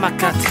깨진 자막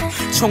같아.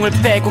 총을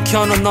빼고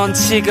겨눠 넌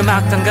지금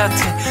악당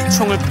같아.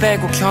 총을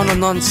빼고 겨눠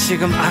넌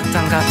지금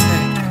악당 같아.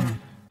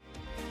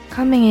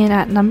 Coming in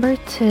at number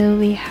 2,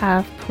 we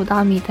have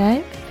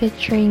보담이대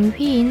featuring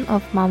휘인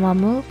of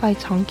Mamamoo by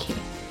Jeongki.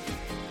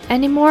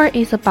 Anymore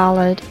is a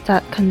ballad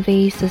that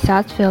conveys the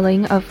sad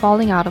feeling of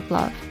falling out of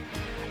love.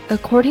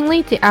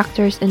 Accordingly, the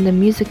actors in the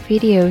music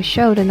video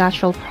show the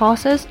natural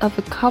process of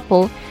a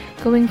couple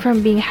going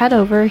from being head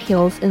over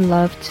heels in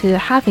love to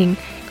having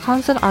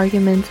constant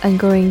arguments and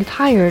growing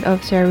tired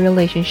of their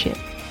relationship.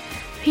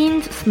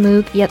 휘인's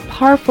smooth yet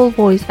powerful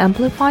voice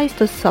amplifies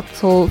the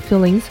subtle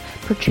feelings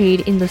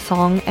portrayed in the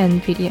song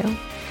and video.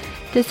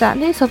 The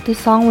sadness of the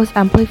song was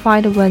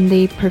amplified when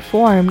they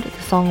performed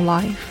the song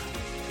live.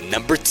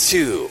 Number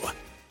 2.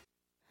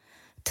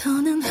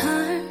 더는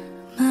할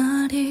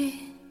말이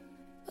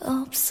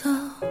없어.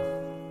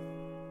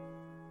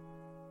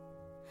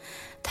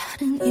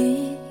 다른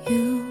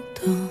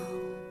이유도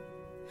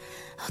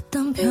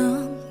어떤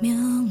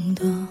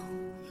변명도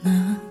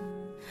나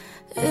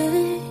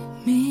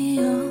의미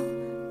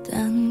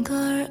없단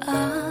걸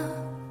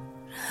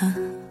알아.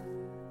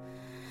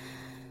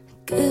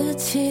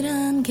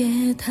 끝이란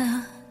게 다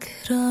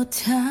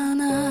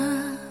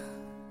그렇잖아.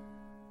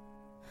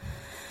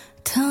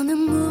 더는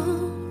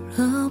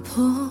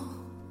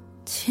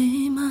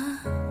물어보지 마.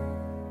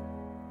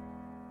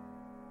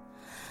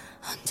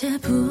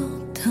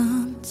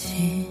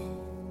 언제부턴지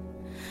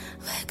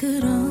왜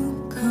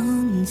그런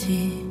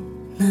건지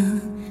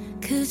난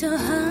그저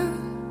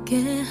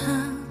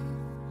함께한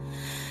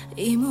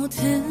이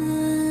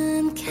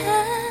모든 게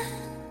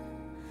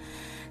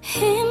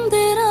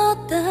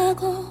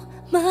힘들었다고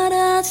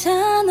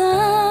말하잖아.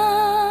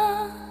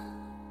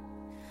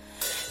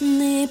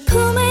 네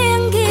품에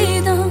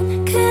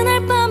안기던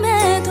그날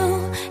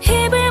밤에도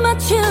입을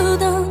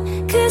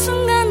맞추던 그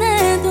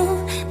순간에도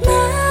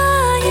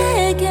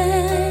나에게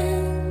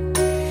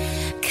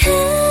그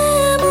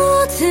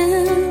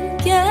모든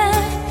게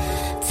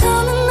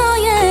더는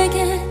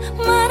너에게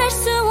말할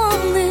수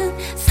없는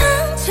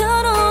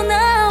상처로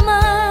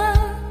남아.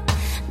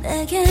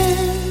 내겐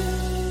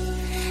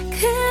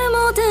그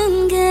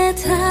모든 게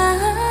다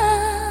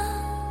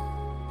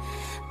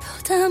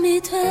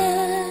부담이 돼.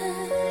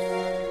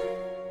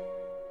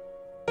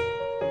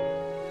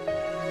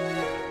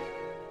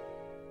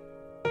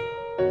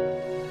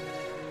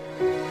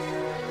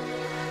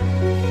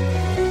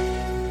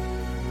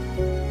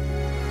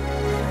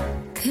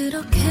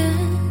 그렇게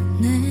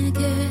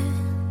내게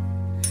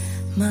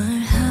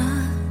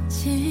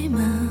말하지마.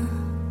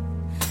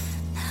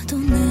 나도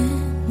내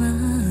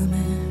맘을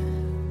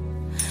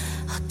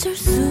어쩔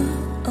수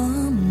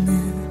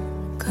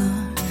없는 걸.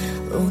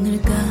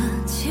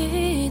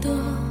 오늘까지도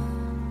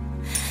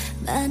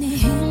많이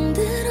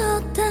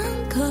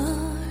힘들었단 걸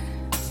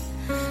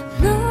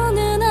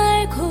너는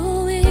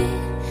알고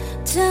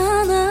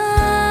있잖아.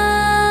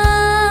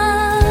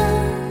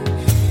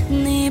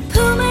 네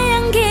품에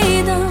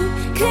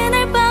안기던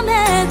그날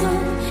밤에도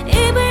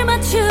입을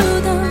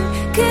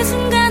맞추던 그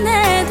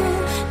순간에도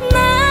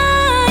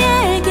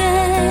나에게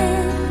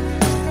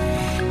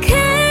그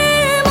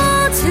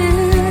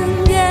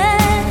모든 게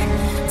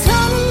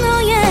더는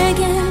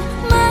너에게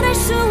말할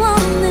수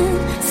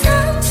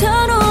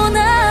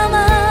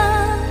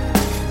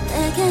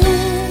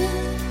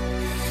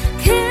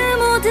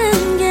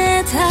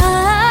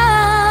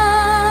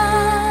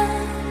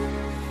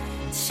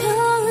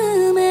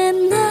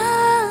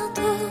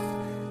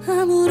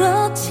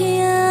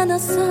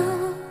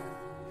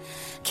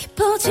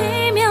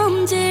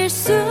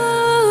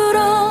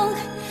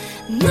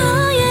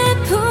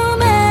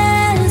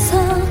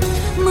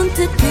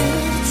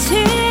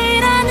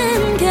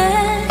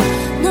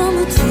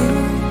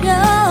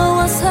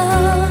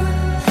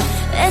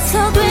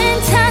없어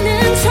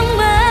괜찮은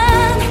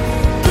척만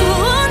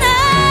우울한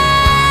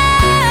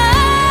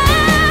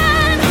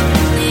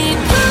네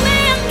품에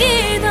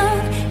안기던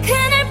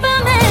그날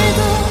밤에도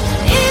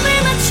입을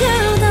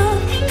맞추던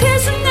그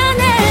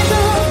순간에도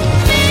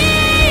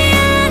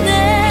미안해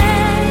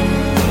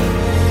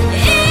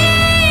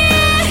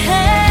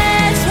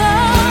이해해줘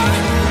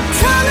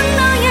더는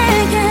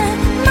너에게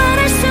말할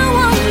수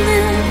없는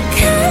그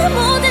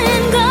모든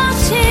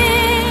것이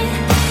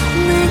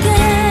내게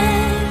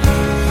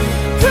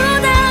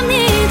부담이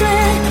돼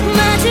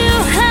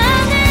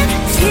마주하는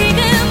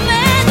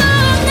지금에도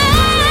날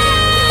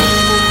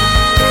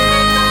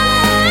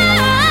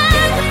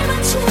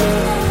맞추던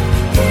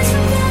그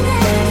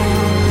순간에도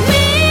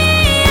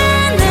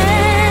미안해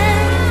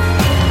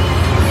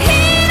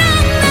이런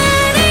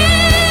나를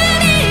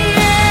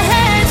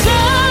이해해줘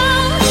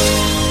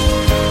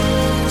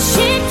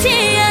쉽지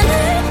않을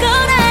걸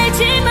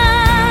알지만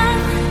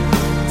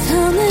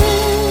더는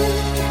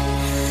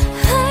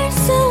할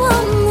수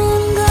없는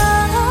걸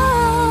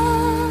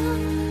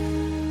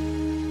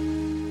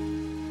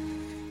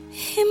이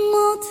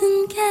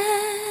모든 게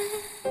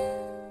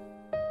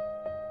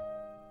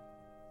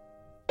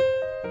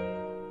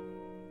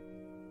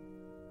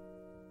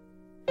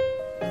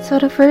So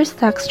the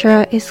first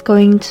extra is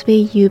going to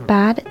be You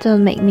Bad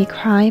Don't Make Me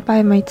Cry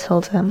by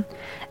Matilda.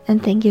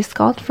 And thank you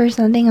Scott for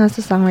sending us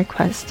a song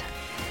request.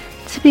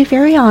 To be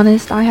very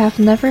honest, I have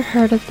never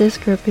heard of this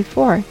group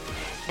before.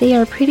 They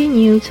are pretty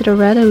new to the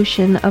red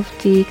ocean of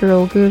the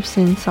girl groups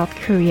in South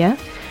Korea,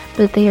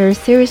 but they are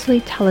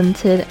seriously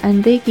talented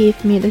and they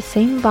gave me the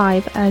same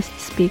vibe as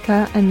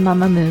Spica and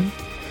Mamamoo.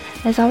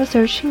 As I was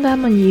searching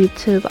them on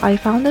YouTube, I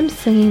found them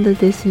singing the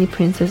Disney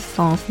Princess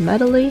songs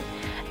medley,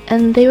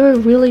 and they were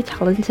really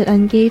talented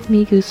and gave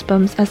me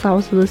goosebumps as I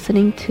was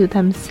listening to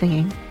them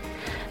singing.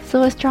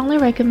 So I strongly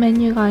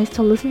recommend you guys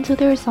to listen to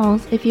their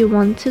songs if you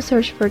want to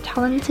search for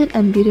talented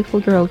and beautiful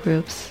girl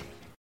groups.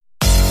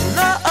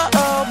 No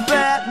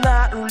bad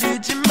나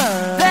울리지 마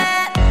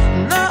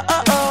No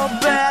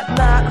bad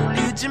나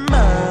울리지 마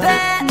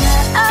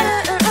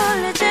나를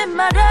울리지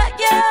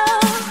말아요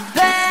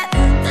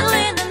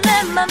흔들리는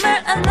내 맘을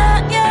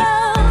안아요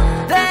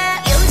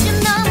요즘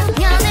너무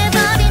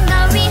변해버린 널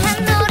위한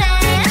노래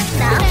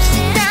나 없이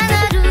단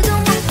하루도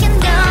못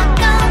견뎌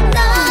건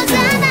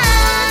너잖아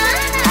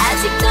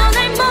아직도 날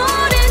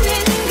모르는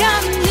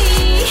거니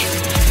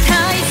더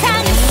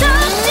이상은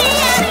속지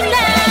않아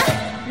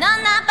넌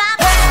나빠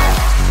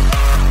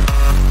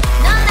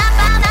넌 나빠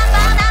나빠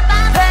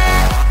나빠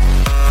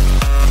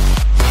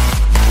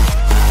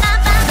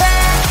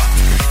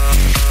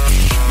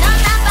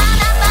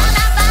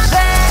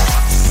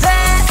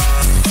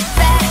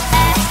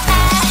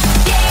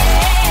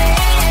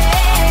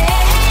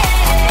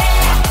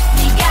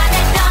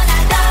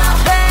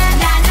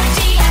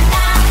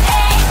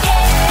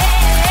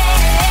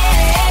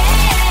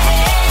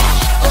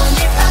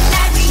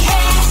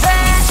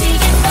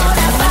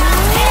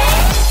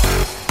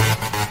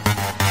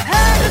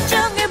하루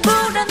종일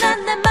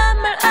불안한 내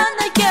맘을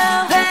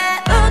안아요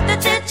웃다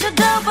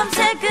지쳐도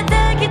밤새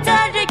그댈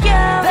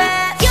기다려요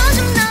요즘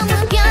너무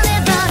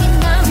변해버린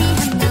널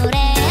위한 노래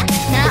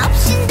나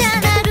없인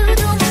단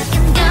하루도 못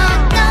견뎌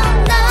넌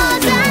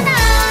너잖아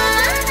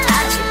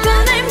아직도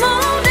날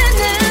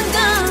모르는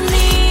거니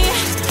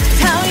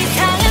더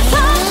이상은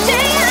속지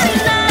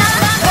않아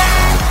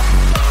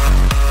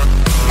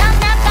넌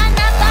나빠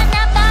나빠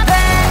나빠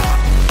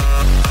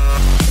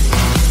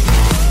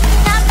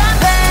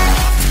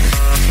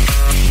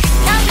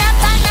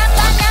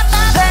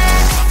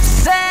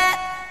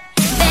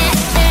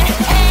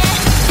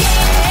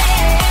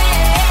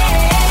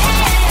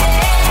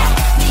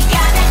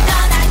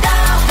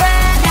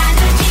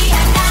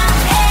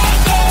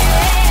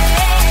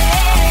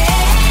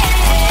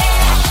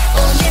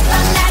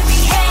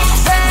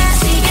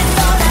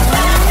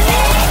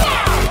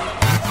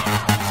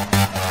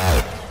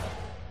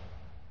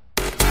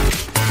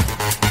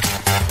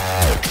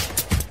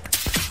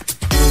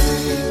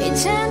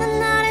이제는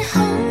나를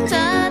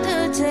혼자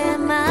두지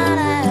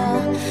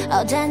말아요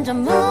어젠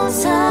좀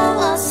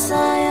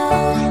무서웠어요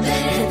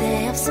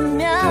그대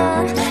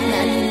없으면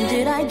난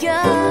힘들어요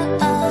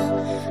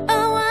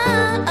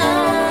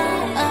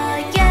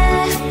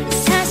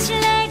사실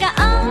내가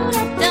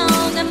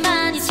오랫동안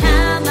많이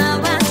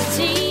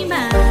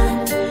참아왔지만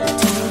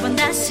두 번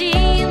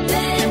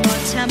다시는 못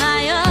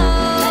참아요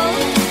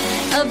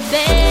Oh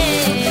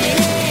babe,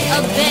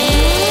 oh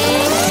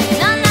babe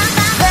넌 나빠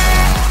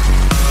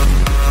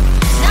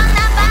넌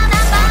나빠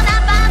나빠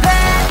나빠 나빠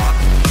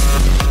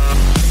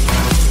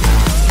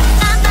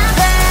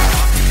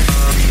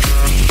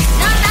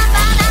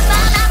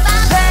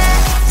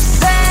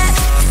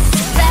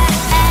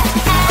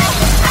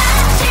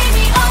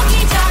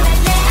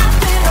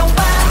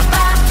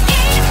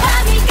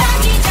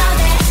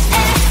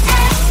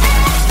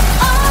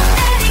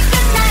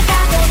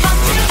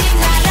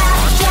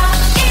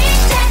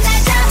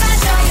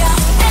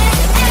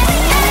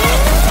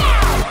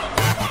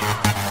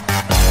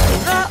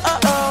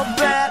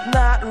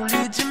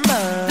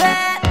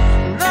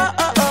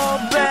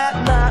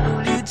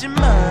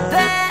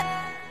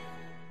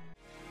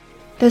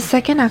The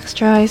second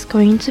extra is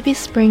going to be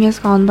Spring Is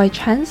Gone by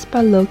Chance by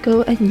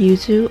Loco and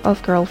Yuzu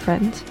of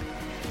Girlfriend.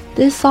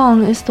 This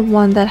song is the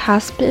one that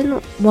has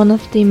been one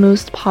of the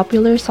most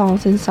popular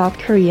songs in South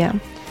Korea.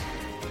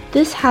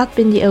 This had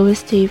been the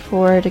OST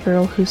for The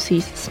Girl Who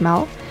Sees the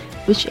Smell,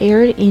 which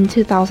aired in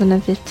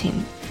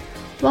 2015.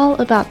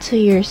 Well, about 2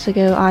 years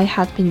ago, I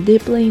had been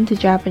deeply into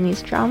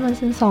Japanese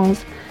dramas and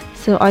songs,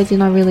 so I did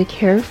not really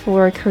care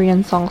for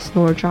Korean songs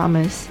nor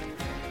dramas.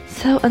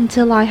 So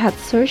until I had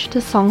searched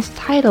the song's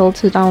title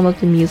to download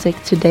the music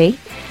today,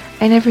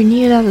 I never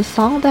knew that the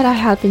song that I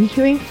had been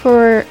hearing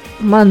for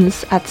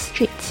months at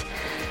streets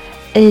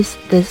is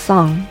this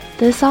song.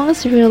 This song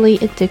is really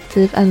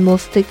addictive and will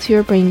stick to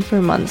your brain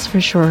for months for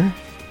sure.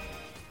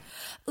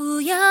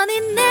 우연히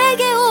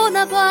내게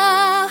오나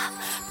봐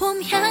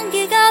봄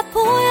향기가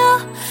보여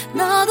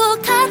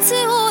너도 같이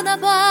오나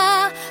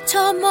봐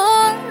저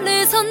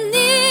멀리서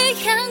네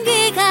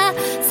향기가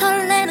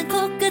설레는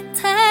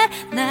코끝에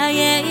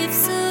나의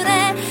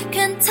입술에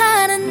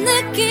괜찮은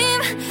느낌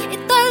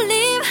이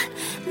떨림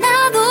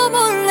나도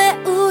몰래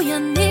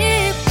우연히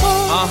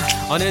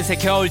어느새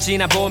겨울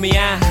지나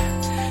봄이야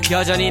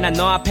여전히 난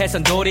너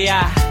앞에선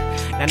돌이야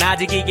난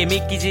아직 이게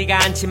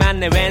믿기지가 않지만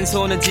내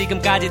왼손은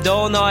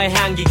지금까지도 너의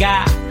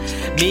향기가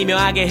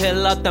미묘하게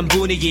흘렀던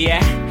분위기에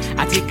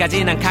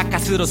아직까지 난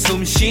가까스로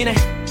숨쉬네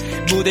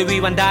무대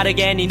위와는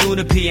다르게 네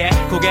눈을 피해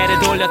고개를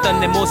돌렸던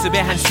내 모습에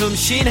한숨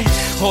쉬네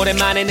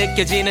오랜만에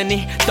느껴지는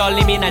이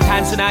떨림이 날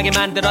단순하게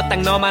만들어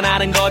딱 너만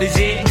아는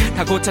거리지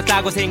다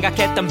고쳤다고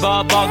생각했던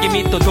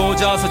버벅임이 또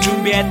도져서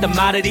준비했던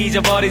말을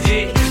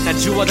잊어버리지 난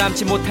주워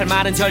담지 못할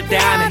말은 절대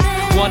안 해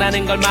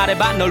원하는 걸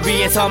말해봐 널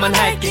위해서만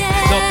할게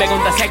너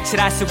빼곤 다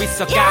색칠할 수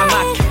있어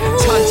까맣게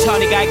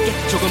천천히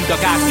갈게 조금 더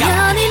가까워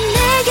우연히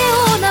내게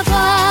오나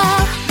봐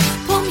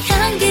봄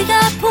향기가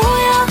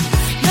보여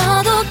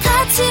너도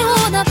같이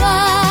오나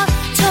봐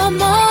저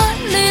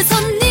멀리서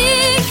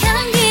네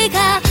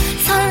향기가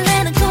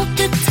설레는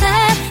코끝에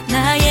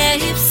나의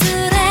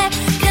입술에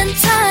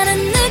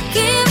괜찮은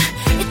느낌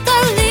이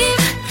떨림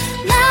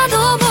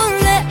나도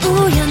몰래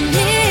우연히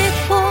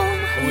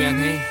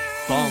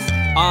봄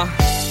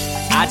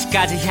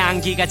아직까지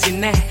향기가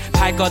짙네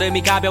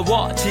발걸음이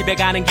가벼워 집에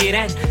가는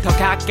길엔 더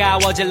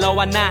가까워질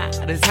너와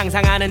나를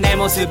상상하는 내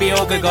모습이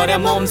오글거려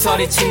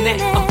몸서리치네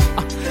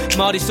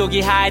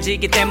머릿속이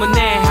하얘지기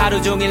때문에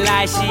하루 종일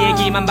날씨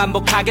얘기만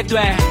반복하게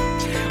돼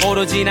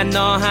오로지 난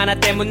너 하나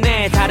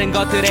때문에 다른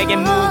것들에게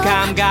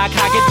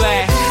무감각하게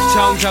돼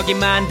정적이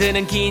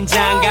만드는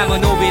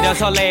긴장감은 오히려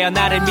설레어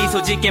나를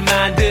미소 짓게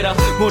만들어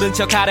모른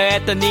척하려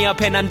했던 네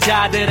옆에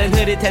남자들은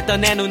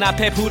흐릿했던 내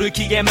눈앞에 불을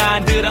켜게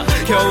만들어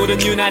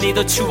겨울은 유난히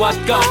더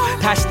추웠고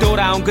다시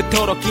돌아온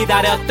그토록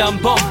기다렸던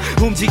봄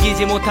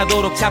움직이지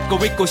못하도록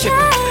잡고 있고 싶어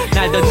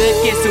날 더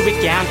느낄 수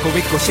있게 안고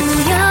있고 싶어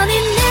우연히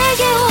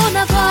내게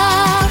오나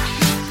봐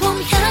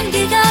봄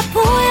향기가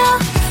보여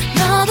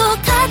너도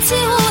같이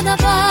오나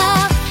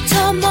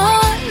봐저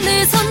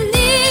멀리서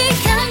네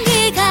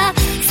향기가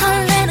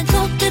설레는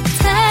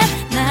코끝에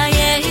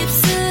나의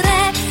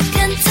입술에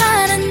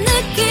괜찮은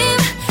느낌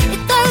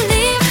이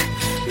떨림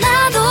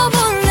나도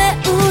몰래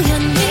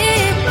우연히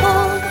봄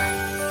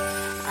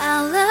I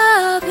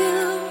love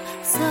you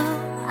so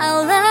I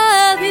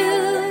love you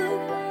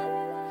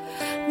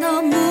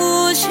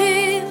너무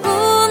쉬운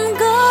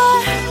걸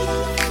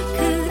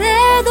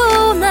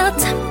그래도 나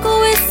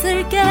참고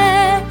있을게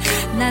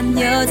난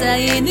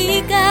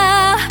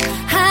여자이니까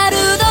하루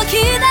더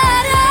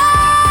기다려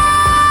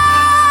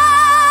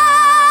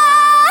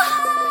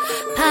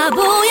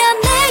바보야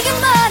내게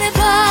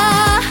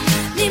말해봐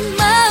네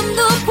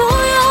마음도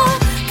보여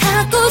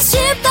갖고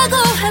싶다고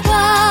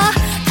해봐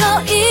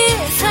더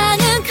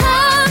이상은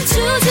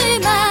감추지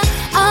마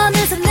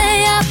어느새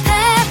내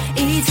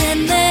앞에 이제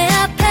내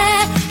앞에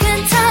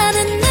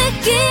괜찮은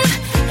느낌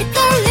이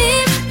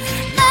떨림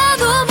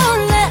나도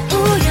몰래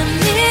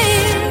우연히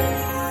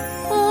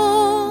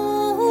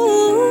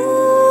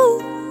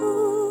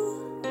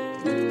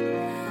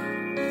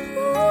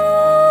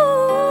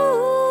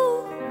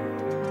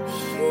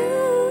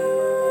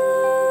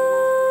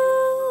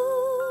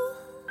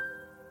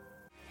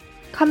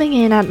Coming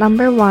in at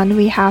number 1,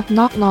 we have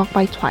Knock Knock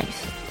by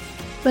Twice.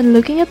 When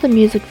looking at the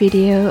music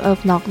video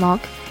of Knock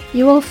Knock,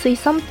 you will see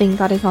something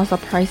that is not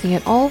surprising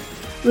at all,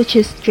 which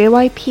is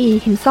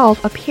JYP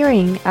himself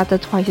appearing at the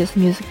Twice's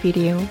music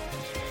video.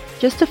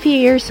 Just a few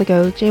years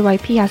ago,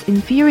 JYP has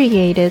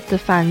infuriated the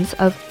fans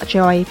of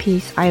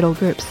JYP's idol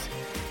groups.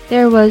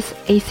 There was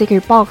a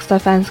secret box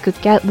that fans could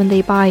get when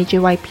they buy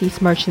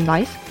JYP's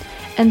merchandise,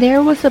 and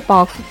there was a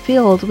box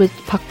filled with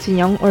Park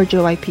Jin-young or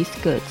JYP's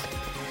goods.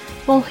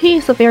 Well, he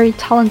is a very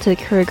talented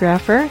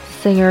choreographer,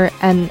 singer,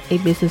 and a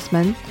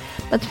businessman,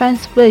 but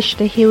fans wish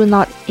that he would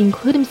not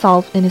include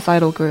himself in his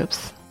idol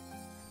groups.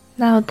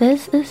 Now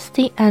this is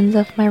the end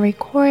of my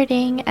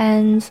recording,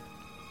 and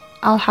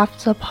I'll have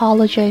to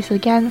apologize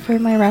again for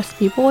my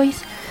raspy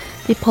voice.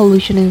 The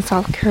pollution in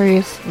South Korea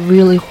is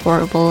really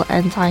horrible,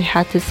 and I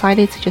had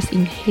decided to just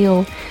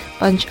inhale a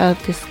bunch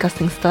of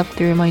disgusting stuff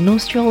through my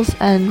nostrils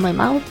and my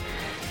mouth.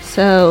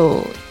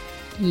 So,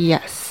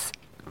 yes.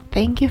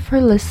 Thank you for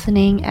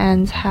listening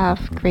and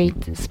have great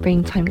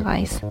springtime,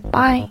 guys.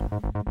 Bye.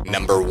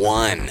 Number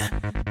 1.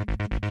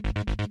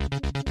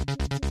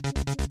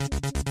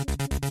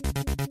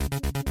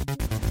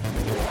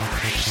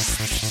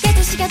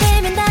 시가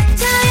되면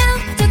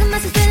닥쳐요 조금만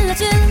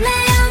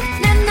서둘러줄래요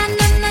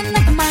난난난난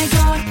knock on my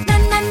door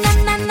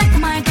난난난난 knock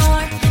on my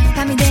door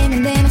밤이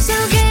되면 내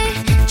맘속에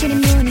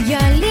출입문이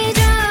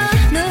열리죠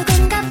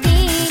누군가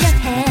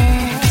필요해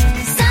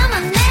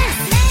Someone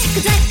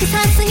else 자꾸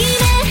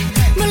상승이네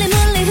몰래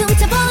몰래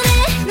훔쳐보네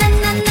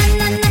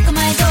난난난난 knock on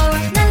my door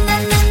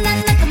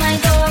난난난난 knock on my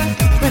door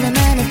원하면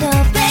해도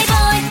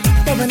playboy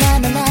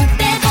빼보나마 나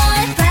bad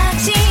boy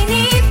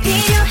확신이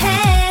필요해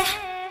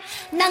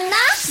난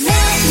내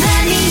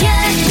맘이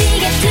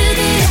열리게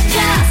두드려줘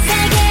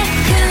세게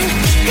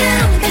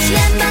쿵쿵 다시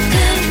한번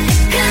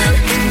쿵쿵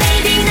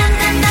Baby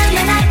난난난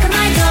knock on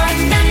my door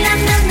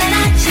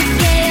난난난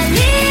쉽게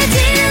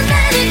열리지는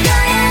않을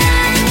거야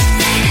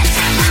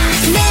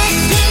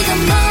내일도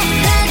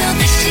뭐라도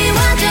다시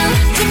와줘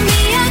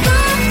준비하고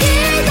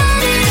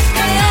기다릴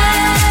거야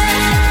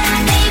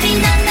Baby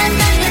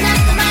난난난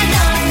knock on my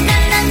door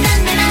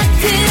난난난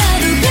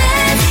들어도 돼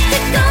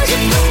듣고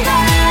싶은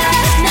거야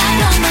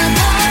나도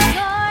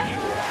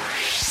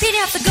필요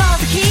없어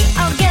거북이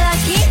Oh get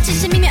lucky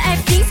진심이면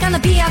everything's gonna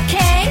be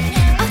okay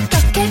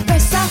어떻게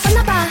벌써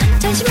왔나봐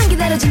잠시만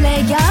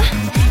기다려줄래요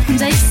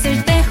혼자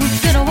있을 때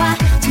훅 들어와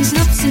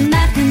정신없이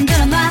나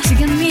흔들어놔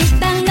지금 이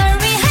딱 널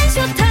위한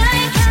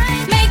showtime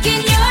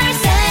Making your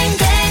same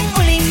day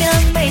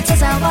울리면 매일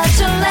찾아와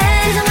줄래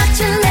세상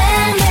맞출래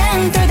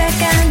그냥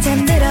돌다간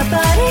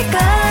잠들어버릴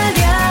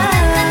거려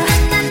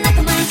knock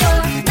on my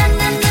door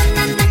난난난난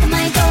knock on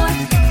my door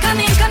Come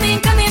in come in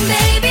come in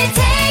baby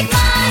take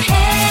my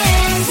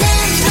hand 내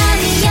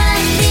맘이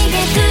열리게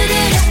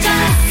두드려줘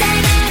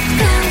세게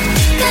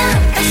쿵쿵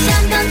다시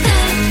한번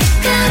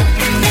쿵쿵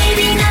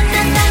Baby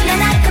난난난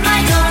knock on my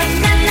door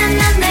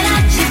난난난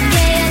쉽게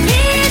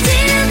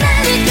열리지는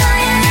않을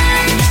거야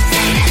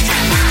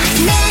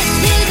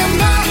내일도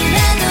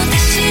뭐라도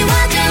다시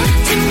와줘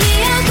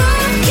준비하고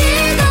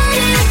기다릴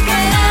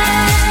거야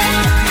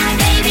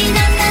Baby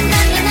난난난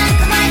knock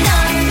on my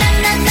door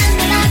난난난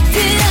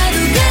들어도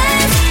돼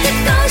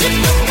듣고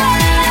싶은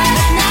거야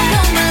나도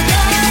말고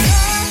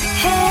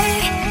Hey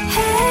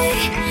hey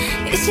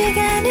이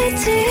시간이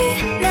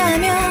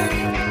지나면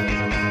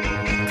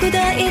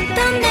굳어있던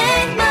내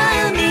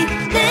마음이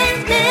내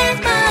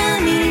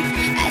마음이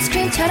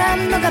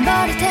아이스크림처럼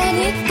녹아버릴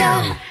테니까